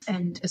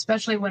 And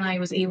especially when I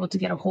was able to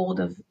get a hold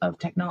of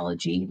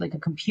technology like a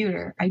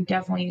computer, I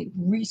definitely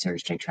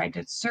researched. I tried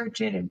to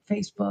search it in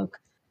Facebook,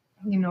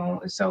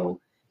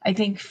 So I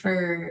think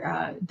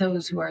for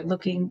those who are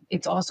looking,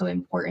 it's also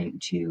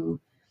important to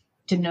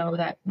know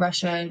that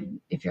Russia,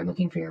 if you're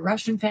looking for your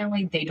Russian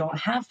family, they don't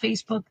have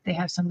Facebook. They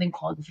have something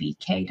called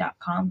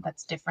vk.com.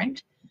 That's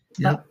different.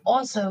 But Yep.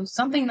 also,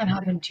 something that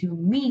happened to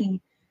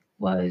me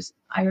was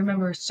I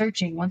remember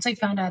searching once I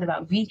found out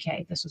about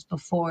VK. This was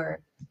before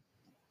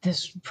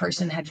this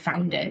person had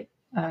found it,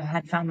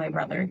 had found my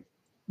brother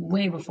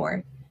way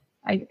before.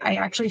 I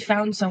actually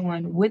found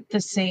someone with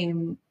the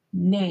same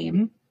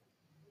name,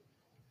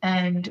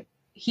 and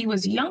he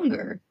was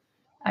younger.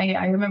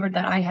 I remembered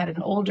that I had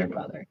an older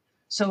brother.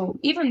 So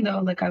even though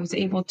like I was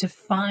able to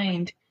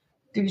find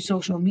through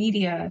social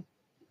media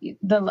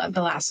the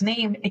last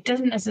name, it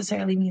doesn't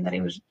necessarily mean that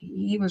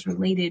he was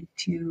related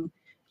to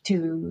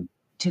to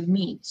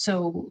me.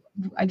 So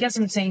I guess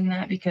I'm saying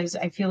that because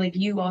I feel like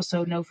you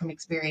also know from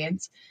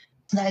experience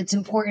that it's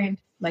important,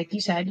 like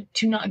you said,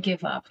 to not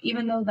give up.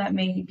 Even though that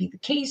may be the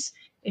case,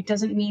 it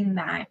doesn't mean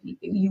that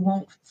you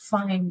won't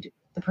find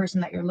the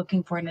person that you're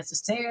looking for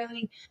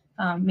necessarily.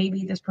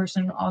 Maybe this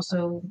person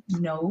also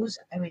knows.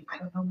 I mean, I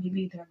don't know.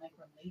 Maybe they're like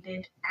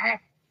related.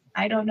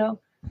 I don't know.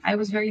 I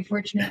was very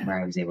fortunate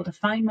where I was able to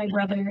find my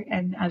brother,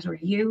 and as were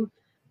you.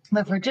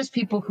 But for just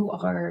people who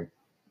are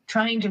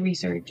trying to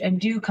research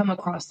and do come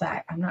across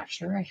that, I'm not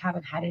sure. I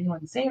haven't had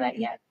anyone say that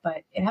yet,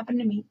 but it happened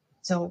to me.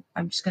 So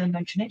I'm just going to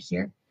mention it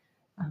here.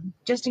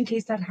 Just in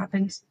case that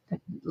happens, that,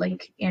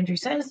 like Andrew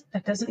says,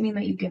 that doesn't mean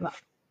that you give up.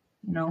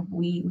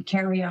 We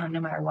carry on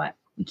no matter what.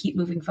 We keep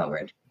moving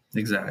forward.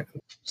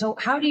 Exactly. So,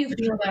 how do you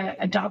feel that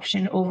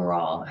adoption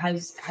overall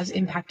has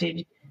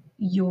impacted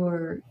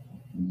your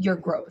your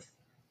growth,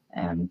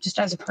 just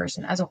as a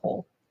person, as a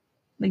whole,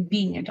 like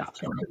being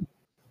adopted?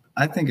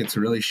 I think it's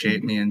really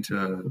shaped me into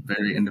a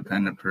very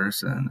independent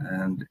person,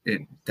 and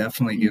it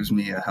definitely gives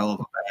me a hell of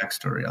a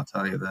backstory. I'll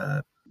tell you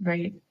that.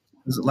 Right.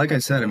 'Cause like I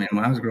said, I mean,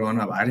 when I was growing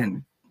up, I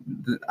didn't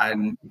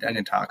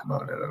talk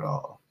about it at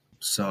all.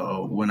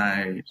 So when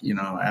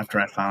after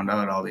I found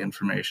out all the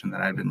information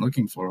that I've been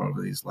looking for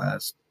over these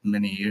last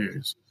many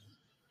years,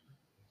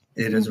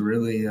 it has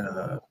really,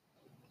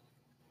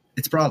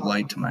 it's brought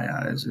light to my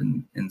eyes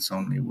in so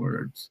many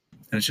words.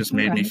 And it's just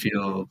Okay.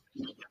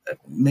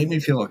 made me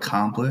feel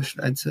accomplished,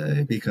 I'd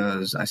say,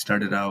 because I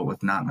started out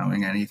with not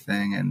knowing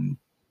anything, and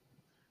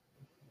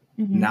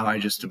Mm-hmm. now I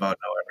just about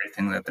know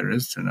everything that there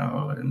is to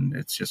know. And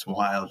it's just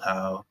wild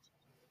how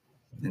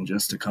in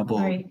just a couple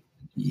Right.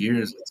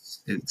 years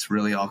it's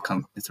really all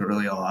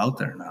out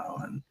there now.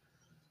 And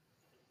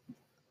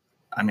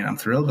I mean, I'm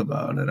thrilled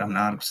about it. I'm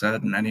not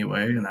upset in any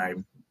way, and I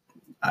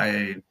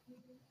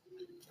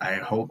I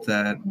hope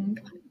that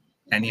Mm-hmm.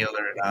 any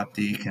other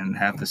adoptee can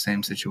have the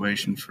same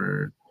situation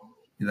for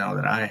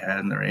that I had,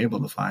 and they're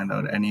able to find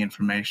out any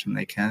information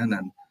they can.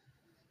 And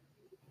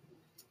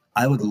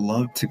I would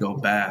love to go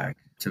back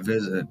to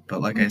visit,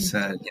 but like I Mm-hmm.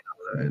 said,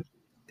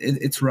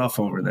 it's rough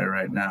over there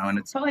right now, and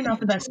it's Probably not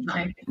the best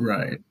time.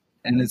 right,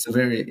 and it's a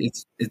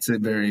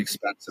very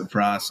expensive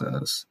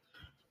process,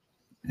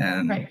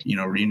 and Right.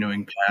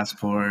 renewing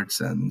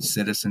passports and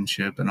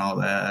citizenship and all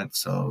that.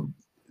 So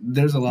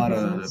there's a lot It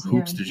of is.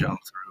 hoops Yeah. to jump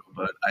through,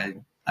 but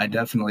I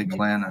definitely Right.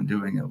 plan on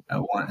doing it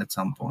at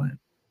some point.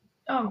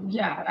 Oh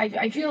yeah.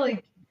 I feel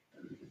like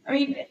I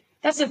mean,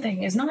 that's the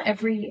thing is not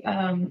every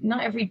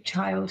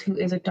child who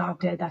is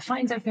adopted that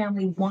finds their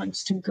family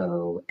wants to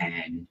go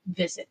and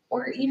visit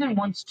or even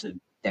wants to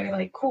they're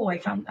like, cool, I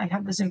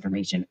have this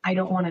information. I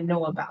don't want to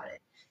know about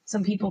it.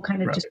 Some people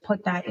kind of Right. just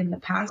put that in the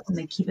past and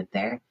they keep it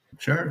there.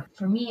 Sure.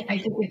 For me, I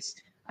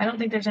don't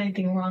think there's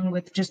anything wrong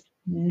with just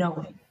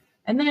knowing.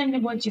 And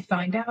then once you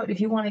find out, if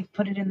you want to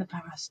put it in the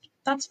past,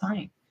 that's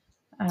fine.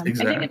 I think it's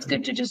Exactly.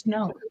 good to just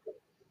know,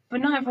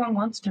 but not everyone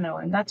wants to know,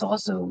 and that's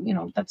also,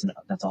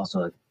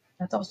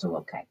 that's also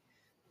okay.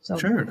 So,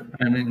 Sure.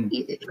 I mean,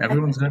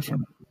 everyone's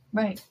different.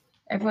 right,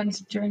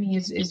 everyone's journey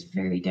is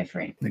very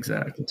different.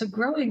 Exactly. So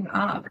growing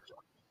up,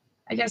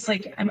 I guess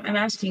like I'm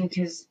asking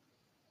because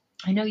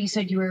I know you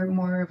said you were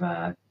more of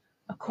a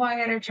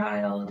quieter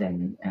child,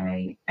 and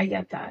I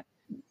get that.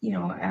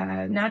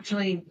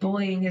 Naturally,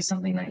 bullying is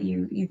something that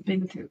you've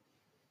been through,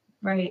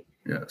 right?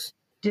 Yes.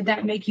 Did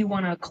that make you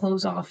want to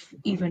close off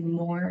even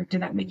more?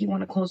 Did that make you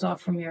want to close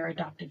off from your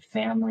adopted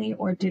family,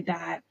 or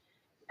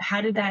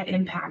how did that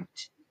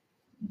impact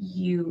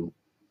you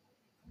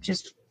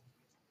just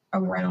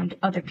around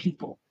other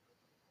people?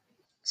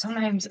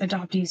 Sometimes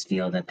adoptees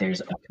feel that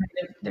there's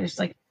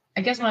like,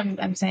 I guess what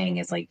I'm saying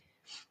is like,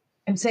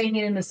 I'm saying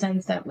it in the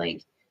sense that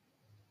like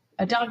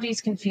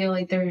adoptees can feel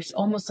like there's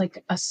almost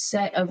like a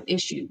set of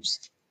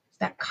issues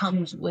that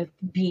comes with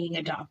being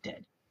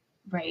adopted,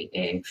 right?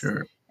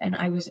 Sure. And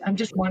I'm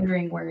just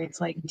wondering where it's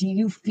like, do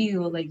you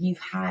feel like you've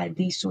had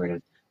these sort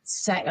of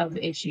set of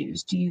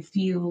issues? Do you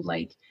feel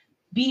like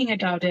being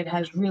adopted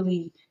has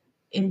really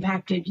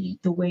impacted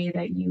the way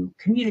that you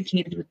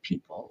communicated with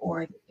people,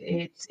 or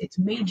it's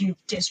made you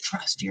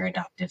distrust your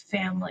adoptive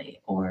family,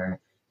 or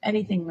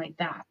anything like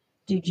that?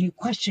 Did you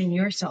question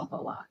yourself a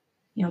lot?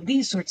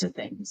 These sorts of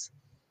things.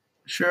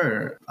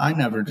 Sure. I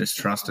never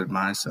distrusted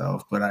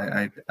myself, but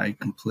I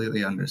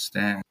completely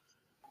understand.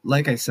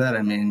 Like I said,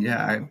 I mean,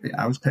 yeah,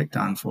 I was picked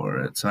on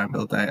for it, so I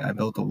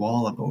built a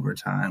wall up over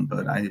time,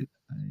 but I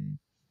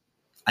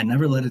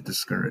never let it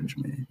discourage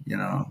me.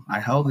 I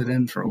held it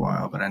in for a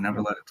while, but I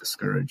never let it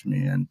discourage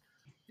me. And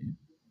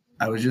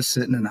I was just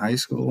sitting in high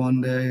school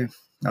one day.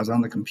 I was on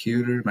the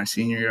computer, my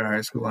senior year of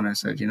high school, and I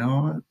said, you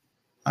know what?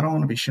 I don't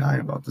want to be shy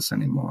about this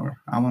anymore.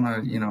 I want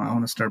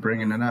to start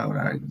bringing it out.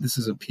 This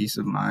is a piece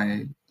of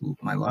my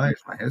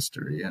life, my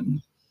history,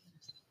 and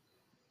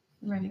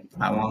Right.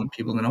 I want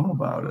people to know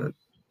about it.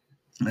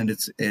 And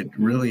it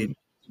really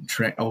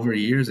over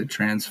years it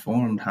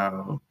transformed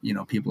how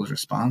people's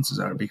responses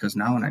are, because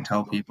now when I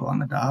tell people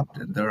I'm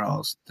adopted, they're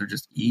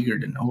just eager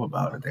to know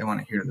about it. They want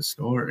to hear the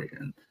story,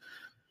 and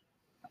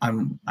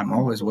I'm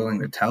always willing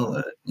to tell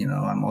it.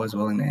 I'm always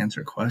willing to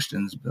answer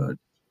questions. But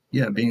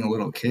yeah, being a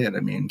little kid, I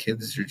mean,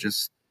 kids are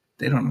just,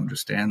 they don't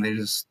understand. They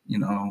just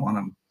want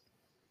to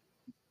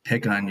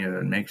pick on you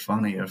and make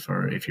fun of you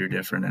for if you're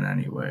different in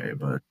any way.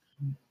 But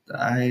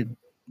I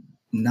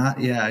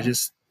not yeah,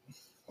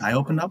 I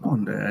opened up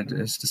one day. I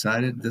just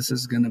decided this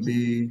is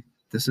me,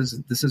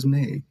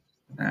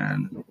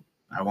 and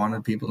I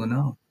wanted people to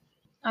know.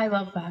 I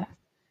love that.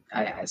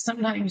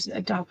 Sometimes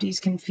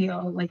adoptees can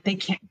feel like they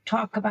can't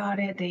talk about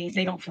it. They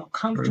don't feel Or,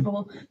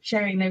 comfortable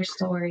sharing their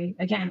story.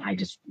 Again,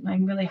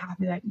 I'm really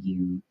happy that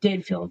you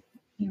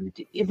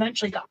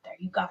eventually got there.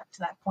 You got to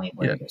that point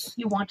where yes,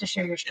 you want to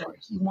share your story.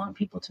 You want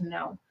people to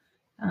know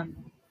um,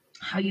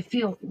 how you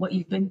feel, what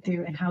you've been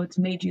through, and how it's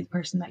made you the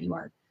person that you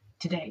are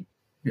today.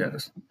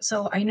 yes.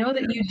 So I know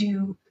that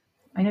you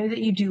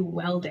do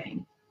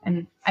welding,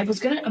 and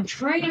I'm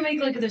trying to make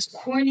like this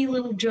corny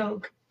little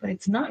joke, but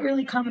it's not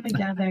really coming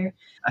together.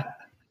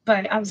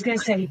 But I was gonna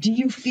say, do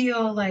you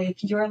feel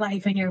like your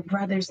life and your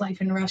brother's life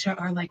in Russia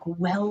are like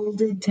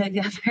welded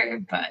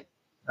together? But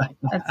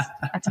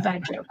that's a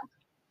bad joke.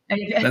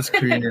 That's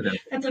creative.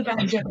 That's a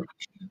bad joke.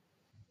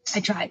 I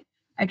tried.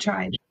 I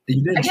tried.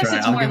 You I did guess try.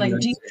 it's I'll more give you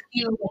like, do you that.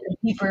 feel like a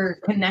deeper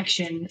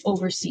connection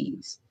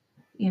overseas?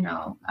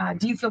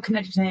 Do you feel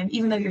connected to him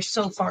even though you're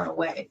so far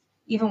away?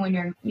 Even when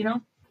you're.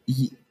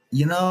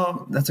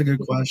 That's a good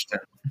question.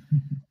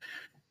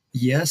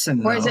 Yes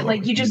and Or is it no.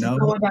 like you just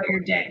go about your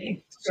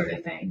day sort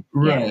of thing?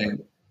 Yeah.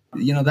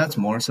 Right. That's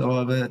more so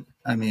of it.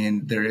 I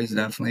mean, there is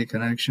definitely a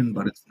connection,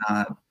 but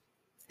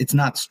it's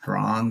not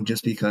strong,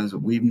 just because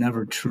we've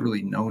never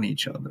truly known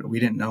each other. We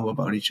didn't know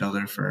about each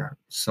other for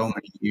so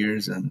many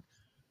years, and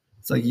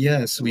it's like,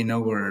 yes, we know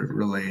we're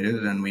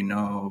related and we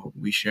know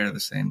we share the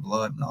same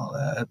blood and all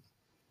that,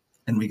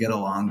 and we get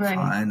along Right.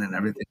 fine and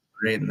everything's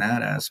great in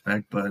that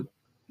aspect, but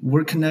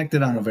we're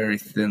connected on a very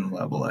thin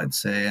level, I'd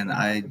say, and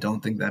I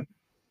don't think that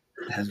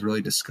has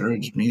really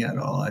discouraged me at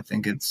all. I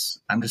think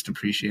I'm just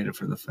appreciative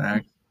for the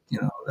fact,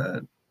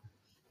 that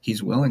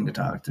he's willing to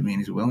talk to me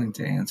and he's willing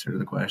to answer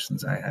the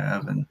questions I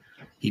have, and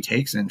he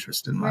takes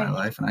interest in my Right.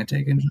 life and I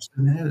take interest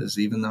in his,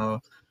 even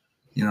though,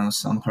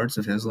 some parts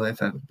of his life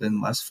have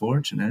been less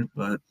fortunate,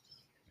 but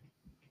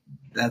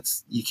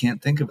you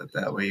can't think of it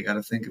that way. You got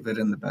to think of it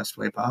in the best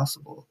way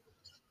possible.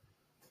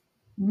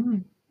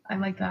 I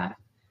like that.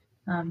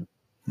 Um,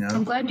 Yeah.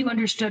 I'm glad you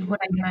understood what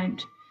I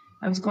meant.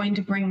 I was going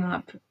to bring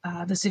up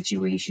the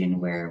situation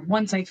where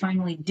once I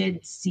finally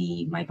did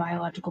see my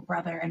biological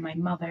brother and my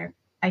mother,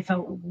 I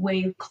felt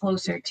way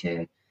closer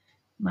to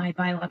my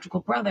biological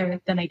brother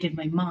than I did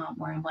my mom.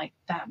 Where I'm like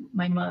that,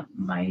 my mom,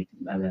 my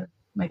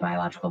my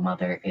biological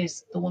mother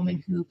is the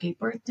woman who gave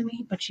birth to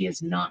me, but she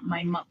is not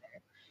my mother.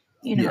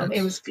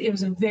 Yes, It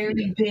was a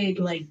very big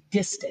like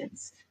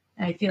distance.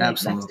 And I feel like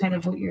that's kind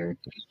absolutely. of what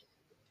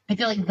I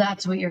feel like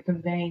that's what you're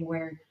conveying.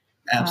 Where,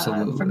 for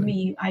Absolutely.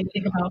 me, I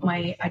think about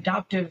my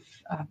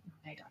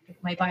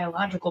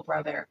biological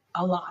brother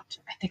a lot.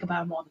 I think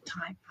about him all the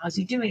time. How's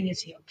he doing?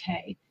 Is he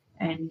okay?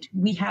 And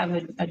we have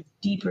a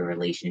deeper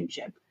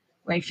relationship.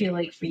 Where I feel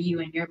like for you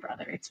and your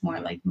brother, it's more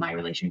like my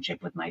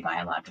relationship with my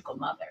biological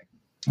mother,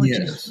 which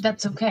is Yes,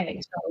 that's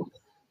okay. So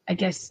I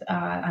guess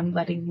I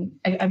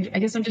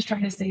guess I'm just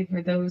trying to say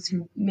for those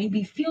who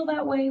maybe feel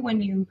that way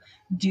when you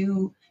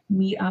do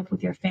meet up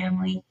with your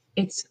family,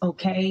 it's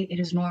okay. It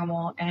is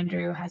normal.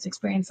 Andrew has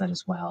experienced that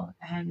as well,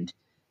 and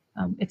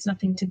it's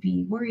nothing to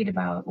be worried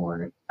about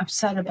or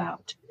upset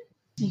about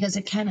because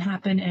it can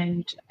happen.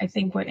 And I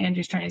think what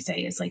Andrew's trying to say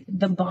is like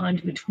the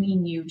bond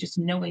between you, just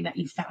knowing that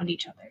you found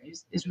each other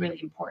is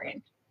really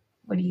important.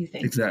 What do you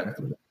think?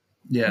 exactly.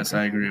 Yes,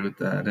 Okay, I agree with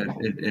that.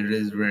 It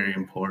is very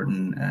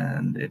important,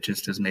 and it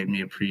just has made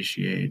me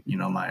appreciate,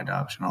 my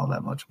adoption all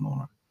that much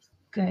more.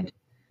 good.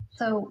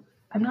 So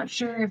I'm not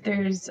sure if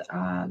there's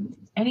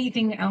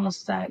anything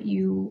else that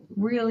you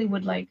really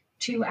would like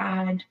to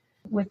add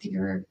with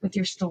your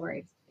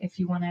story. If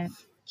you want to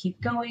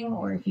keep going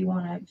or if you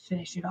want to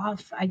finish it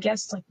off, I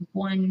guess like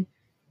one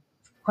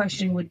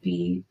question would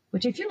be,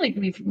 which I feel like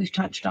we've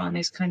touched on,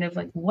 is kind of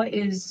like what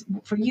is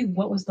for you,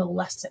 what was the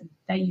lesson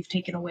that you've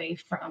taken away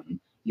from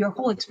your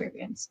whole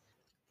experience?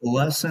 The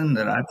lesson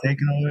that I've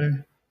taken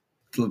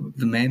away,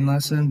 the main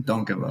lesson,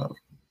 don't give up.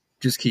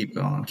 Just keep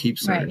going, keep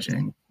Right.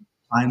 searching,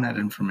 find that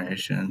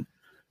information,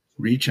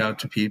 reach out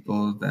to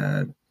people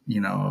that,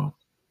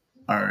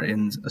 are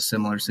in a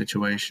similar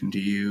situation to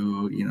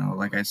you.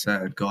 Like I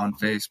said, go on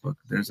Facebook.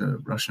 There's a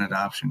Russian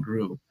adoption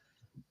group.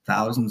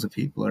 Thousands of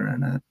people are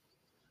in it.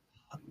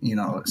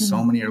 So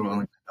Mhm. many are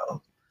willing to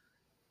help.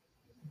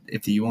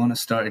 If you want to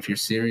start, if you're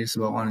serious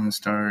about wanting to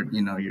start,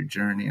 your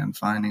journey on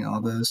finding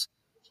all this,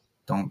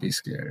 don't be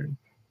scared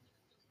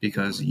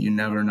because you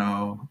never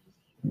know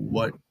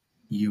what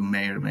you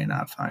may or may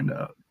not find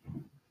out.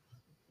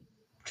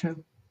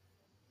 True.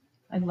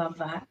 I love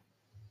that.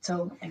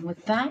 So, and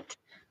with that,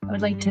 I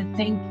would like to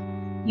thank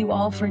you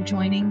all for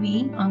joining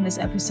me on this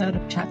episode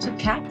of Chats with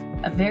Kat.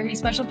 A very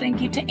special thank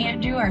you to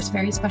Andrew, our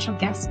very special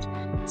guest.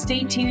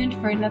 Stay tuned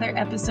for another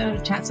episode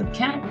of Chats with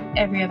Kat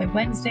every other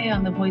Wednesday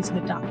on the Voice of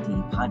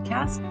Adoptee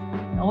podcast.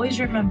 And always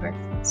remember,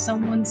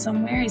 someone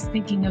somewhere is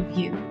thinking of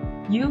you.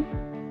 You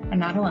are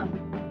not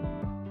alone.